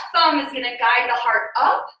 Left thumb is going to guide the heart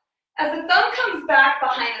up. As the thumb comes back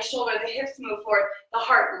behind the shoulder, the hips move forward, the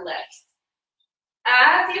heart lifts.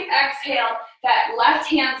 As you exhale, that left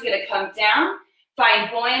hand's going to come down,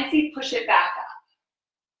 find buoyancy, push it back up.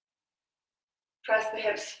 Press the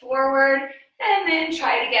hips forward, and then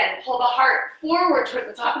try it again. Pull the heart forward towards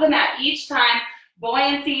the top of the mat each time,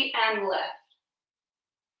 buoyancy and lift.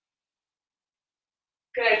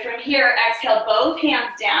 Good, from here, exhale both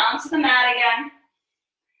hands down to the mat again.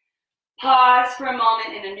 Pause for a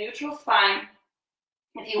moment in a neutral spine.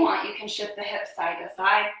 If you want, you can shift the hips side to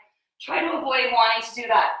side. Try to avoid wanting to do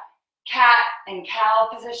that cat and cow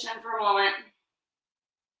position for a moment.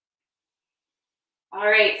 All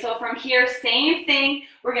right, so from here, same thing.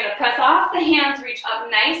 We're going to press off the hands, reach up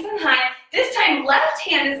nice and high. This time, left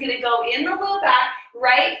hand is going to go in the low back.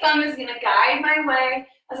 Right thumb is going to guide my way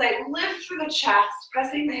as I lift through the chest,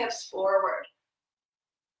 pressing the hips forward.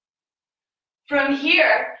 From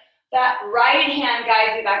here, that right hand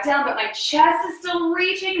guides me back down, but my chest is still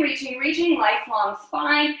reaching, lifelong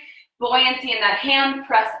spine. Buoyancy in that hand,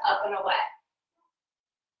 press up and away.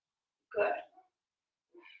 Good.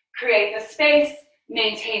 Create the space,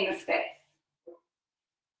 maintain the space.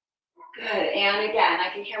 Good, and again, I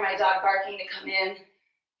can hear my dog barking to come in.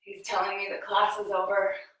 He's telling me the class is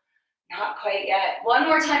over. Not quite yet. One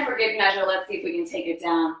more time for good measure. Let's see if we can take it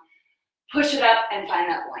down. Push it up and find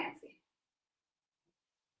that buoyancy.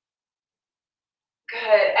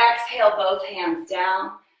 Good, exhale both hands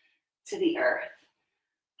down to the earth.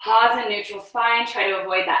 Pause in neutral spine, try to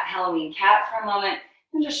avoid that Halloween cat for a moment,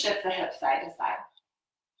 and just shift the hips side to side.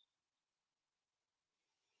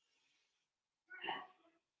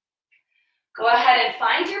 Go ahead and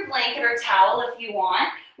find your blanket or towel if you want.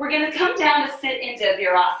 We're going to come down to sit into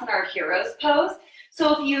Vinyasa, our hero's pose.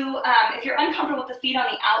 So if you're uncomfortable with the feet on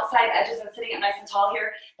the outside edges and sitting up nice and tall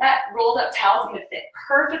here, that rolled up towel is going to fit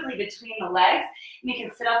perfectly between the legs. And you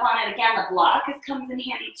can sit up on it. Again, the block comes in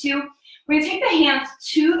handy too. We're going to take the hands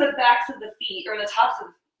to the backs of the feet, or the tops of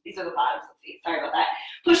these are the bottoms of the feet, sorry about that.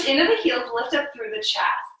 Push into the heels, lift up through the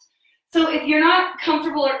chest. So if you're not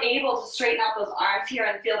comfortable or able to straighten out those arms here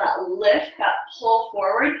and feel that lift, that pull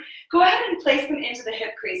forward, go ahead and place them into the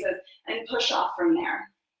hip creases and push off from there.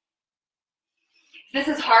 If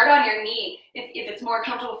this is hard on your knee, if it's more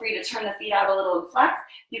comfortable for you to turn the feet out a little and flex,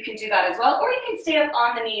 you can do that as well. Or you can stay up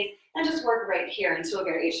on the knees and just work right here into a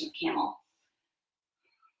variation of camel.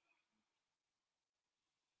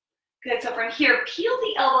 Good, so from here, peel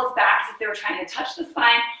the elbows back as if they were trying to touch the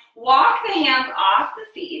spine. Walk the hands off the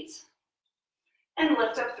feet and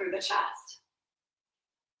lift up through the chest.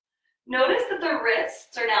 Notice that the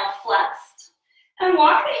wrists are now flexed. And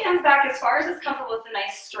walk the hands back as far as it's comfortable with a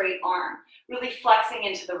nice straight arm, really flexing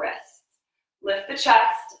into the wrists. Lift the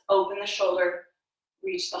chest, open the shoulder,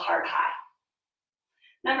 reach the heart high.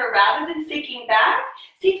 Remember, rather than sinking back,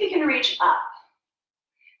 see if you can reach up.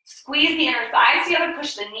 Squeeze the inner thighs together,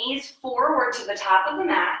 push the knees forward to the top of the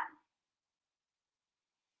mat.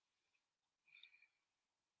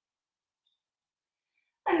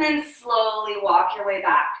 And then slowly walk your way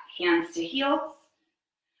back, hands to heels.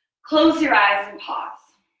 Close your eyes and pause.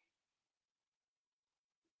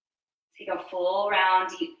 Take a full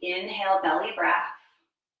round, deep inhale, belly breath.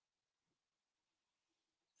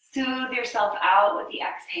 Soothe yourself out with the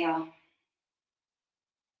exhale.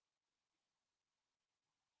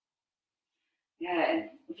 Good.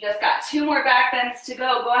 We've just got 2 more back bends to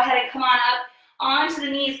go. Go ahead and come on up onto the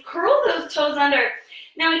knees. Curl those toes under.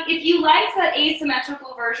 Now, if you like that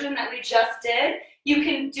asymmetrical version that we just did, you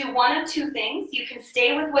can do one of 2 things. You can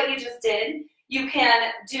stay with what you just did. You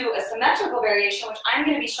can do a symmetrical variation, which I'm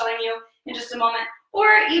going to be showing you in just a moment. Or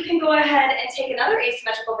you can go ahead and take another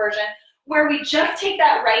asymmetrical version where we just take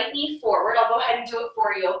that right knee forward. I'll go ahead and do it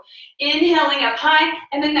for you. Inhaling up high,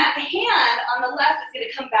 and then that hand on the left is going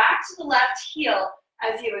to come back to the left heel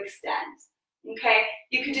as you extend. Okay?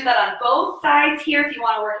 You can do that on both sides here if you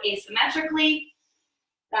want to work asymmetrically.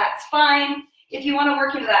 That's fine. If you want to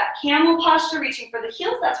work into that camel posture, reaching for the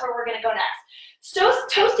heels, that's where we're going to go next.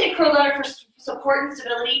 Toes stay curled under for support and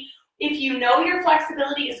stability. If you know your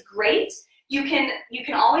flexibility is great, you can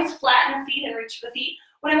always flatten the feet and reach for the feet.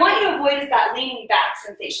 What I want you to avoid is that leaning back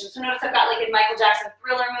sensation. So notice I've got like a Michael Jackson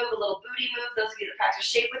Thriller move, a little booty move. Those of you that practice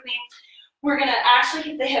shape with me. We're gonna actually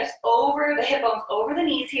keep the hips over, the hip bones over the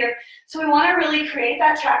knees here. So we wanna really create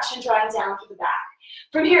that traction drawing down through the back.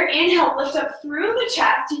 From here, inhale, lift up through the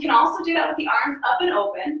chest. You can also do that with the arms up and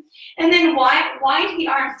open. And then wind the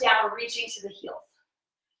arms down, reaching to the heels.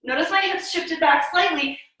 Notice my hips shifted back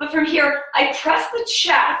slightly, but from here, I press the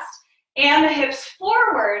chest and the hips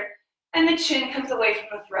forward, and the chin comes away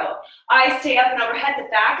from the throat. Eyes stay up and overhead, the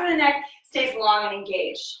back of the neck stays long and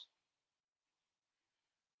engaged.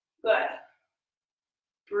 Good.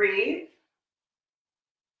 Breathe.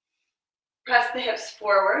 Press the hips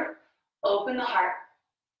forward, open the heart.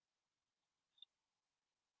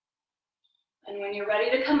 And when you're ready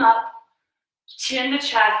to come up, chin to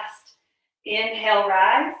chest, inhale,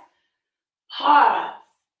 rise, pause.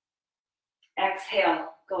 Exhale,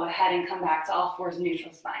 go ahead and come back to all fours,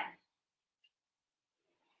 neutral spine.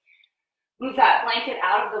 Move that blanket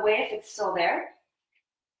out of the way if it's still there.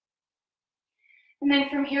 And then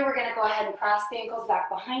from here, we're gonna go ahead and cross the ankles back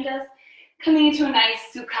behind us, coming into a nice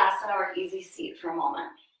Sukhasana or easy seat for a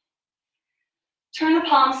moment. Turn the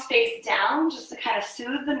palms face down just to kind of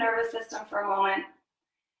soothe the nervous system for a moment.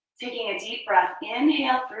 Taking a deep breath,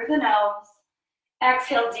 inhale through the nose,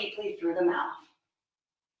 exhale deeply through the mouth.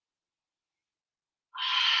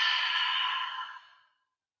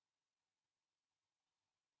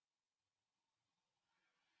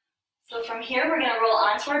 So from here, we're gonna roll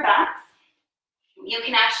onto our backs. You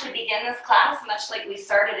can actually begin this class much like we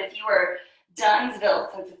started if you were Dunsville,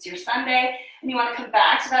 since it's your Sunday, and you want to come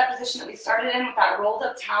back to that position that we started in with that rolled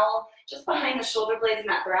up towel just behind the shoulder blades and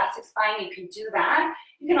that thoracic spine. You can do that.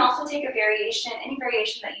 You can also take a variation, any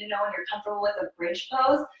variation that you know and you're comfortable with, a bridge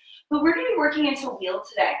pose, but we're going to be working into wheel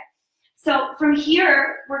today. So from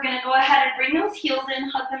here, we're going to go ahead and bring those heels in,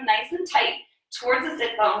 hug them nice and tight towards the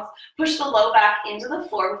sit bones, push the low back into the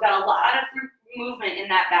floor. We've got a lot of movement in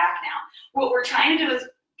that back now. What we're trying to do is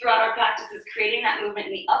throughout our practice is creating that movement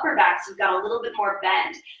in the upper back so we've got a little bit more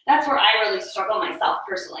bend. That's where I really struggle myself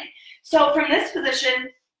personally. So from this position,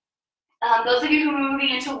 those of you who are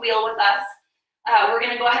moving into wheel with us, we're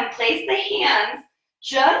going to go ahead and place the hands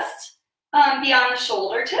just beyond the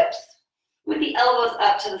shoulder tips with the elbows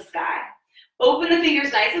up to the sky. Open the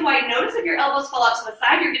fingers nice and wide. Notice if your elbows fall out to the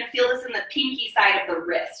side, you're going to feel this in the pinky side of the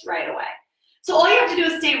wrist right away. So all you have to do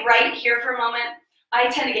is stay right here for a moment. I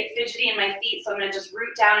tend to get fidgety in my feet, so I'm going to just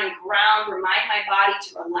root down and ground, remind my body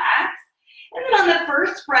to relax. And then on the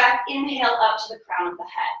first breath, inhale up to the crown of the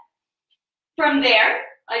head. From there,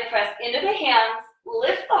 I press into the hands,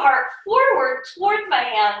 lift the heart forward towards my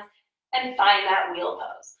hands, and find that wheel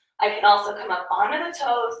pose. I can also come up onto the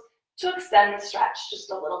toes to extend the stretch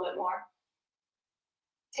just a little bit more.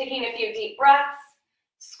 Taking a few deep breaths,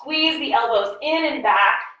 squeeze the elbows in and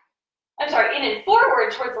back. In and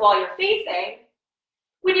forward towards the wall you're facing.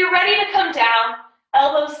 When you're ready to come down,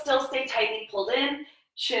 elbows still stay tightly pulled in,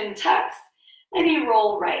 chin tucks, and you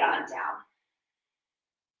roll right on down.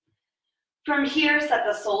 From here, set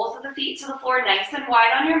the soles of the feet to the floor nice and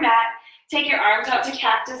wide on your mat. Take your arms out to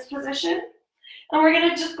cactus position. And we're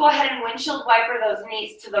gonna just go ahead and windshield wiper those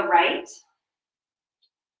knees to the right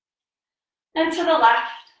and to the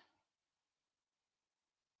left.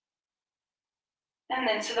 And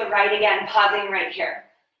then to the right again, pausing right here.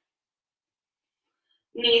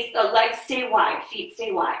 Knees, the legs stay wide, feet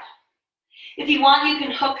stay wide. If you want, you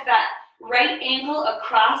can hook that right ankle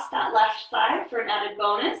across that left thigh for an added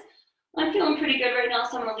bonus. I'm feeling pretty good right now,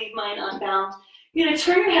 so I'm gonna leave mine unbound. You're gonna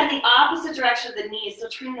turn your head the opposite direction of the knees, so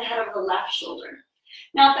turn the head over the left shoulder.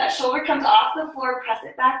 Now if that shoulder comes off the floor, press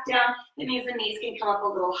it back down. That means the knees can come up a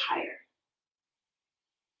little higher.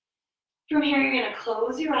 From here, you're gonna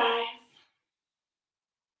close your eyes.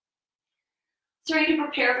 Starting to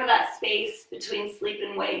prepare for that space between sleep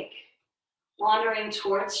and wake. Wandering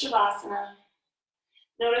towards Shavasana.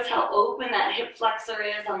 Notice how open that hip flexor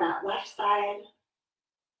is on that left side.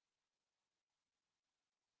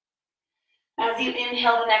 As you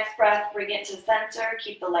inhale the next breath, bring it to center.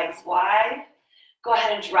 Keep the legs wide. Go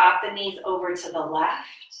ahead and drop the knees over to the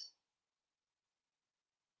left.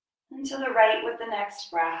 And to the right with the next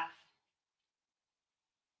breath.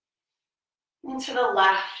 And to the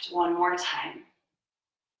left one more time.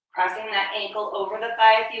 Pressing that ankle over the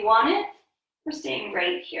thigh if you want it. We're staying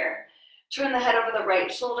right here. Turn the head over the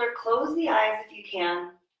right shoulder. Close the eyes if you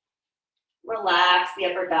can. Relax the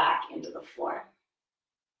upper back into the floor.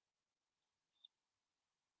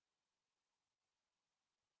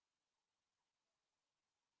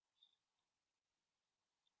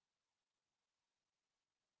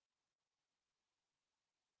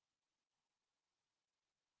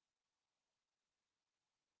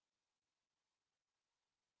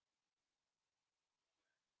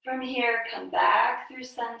 From here, come back through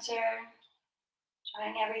center,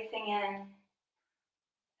 drawing everything in.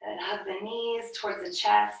 And hug the knees towards the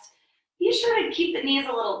chest. Be sure to keep the knees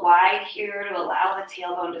a little wide here to allow the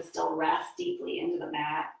tailbone to still rest deeply into the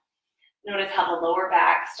mat. Notice how the lower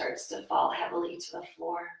back starts to fall heavily to the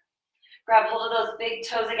floor. Grab hold of those big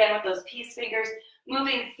toes again with those peace fingers.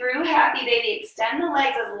 Moving through happy baby, extend the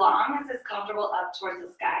legs as long as it's comfortable up towards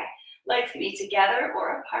the sky. Legs can be together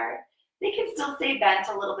or apart. They can still stay bent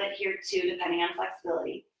a little bit here too, depending on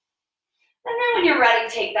flexibility. And then when you're ready,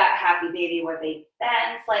 take that happy baby where they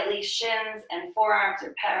bend slightly, shins and forearms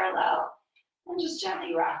are parallel, and just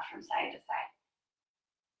gently rock from side to side.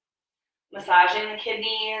 Massaging the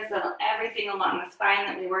kidneys and everything along the spine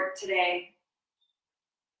that we worked today.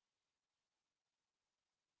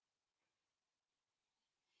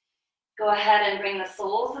 Go ahead and bring the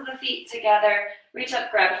soles of the feet together. Reach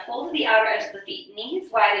up, grab hold of the outer edge of the feet,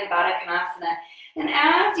 knees wide in Baddha Konasana. And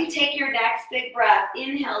as you take your next big breath,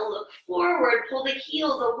 inhale, look forward, pull the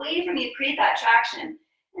heels away from you, create that traction,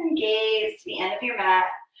 and gaze to the end of your mat.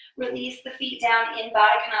 Release the feet down in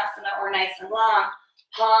Baddha Konasana or nice and long.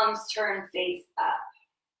 Palms turn face up.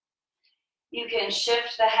 You can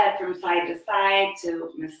shift the head from side to side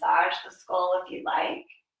to massage the skull if you'd like.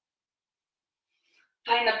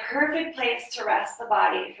 Find the perfect place to rest the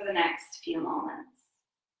body for the next few moments.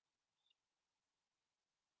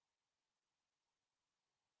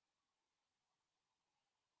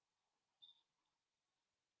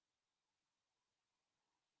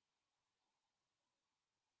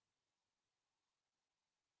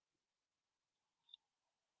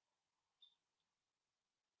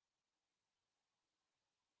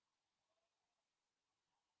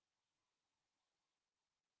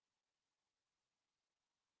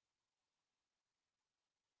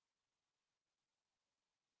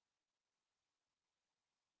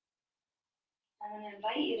 I'm going to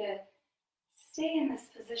invite you to stay in this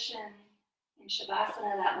position in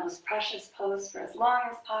Shavasana, that most precious pose, for as long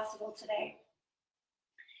as possible today.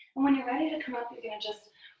 And when you're ready to come up, you're going to just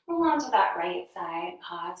roll onto that right side,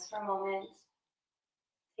 pause for a moment,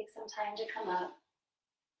 take some time to come up.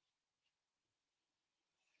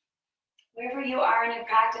 Wherever you are in your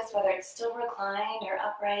practice, whether it's still reclined or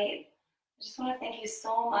upright, I just want to thank you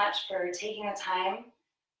so much for taking the time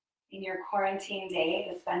in your quarantine day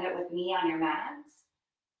to spend it with me on your mats.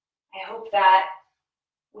 I hope that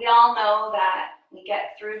we all know that we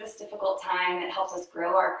get through this difficult time. It helps us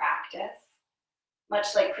grow our practice.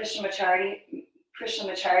 Much like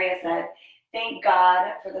Krishnamacharya said, thank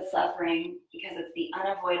God for the suffering because it's the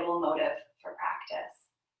unavoidable motive for practice.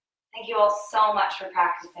 Thank you all so much for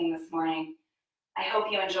practicing this morning. I hope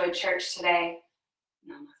you enjoyed church today.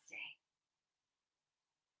 Namaste.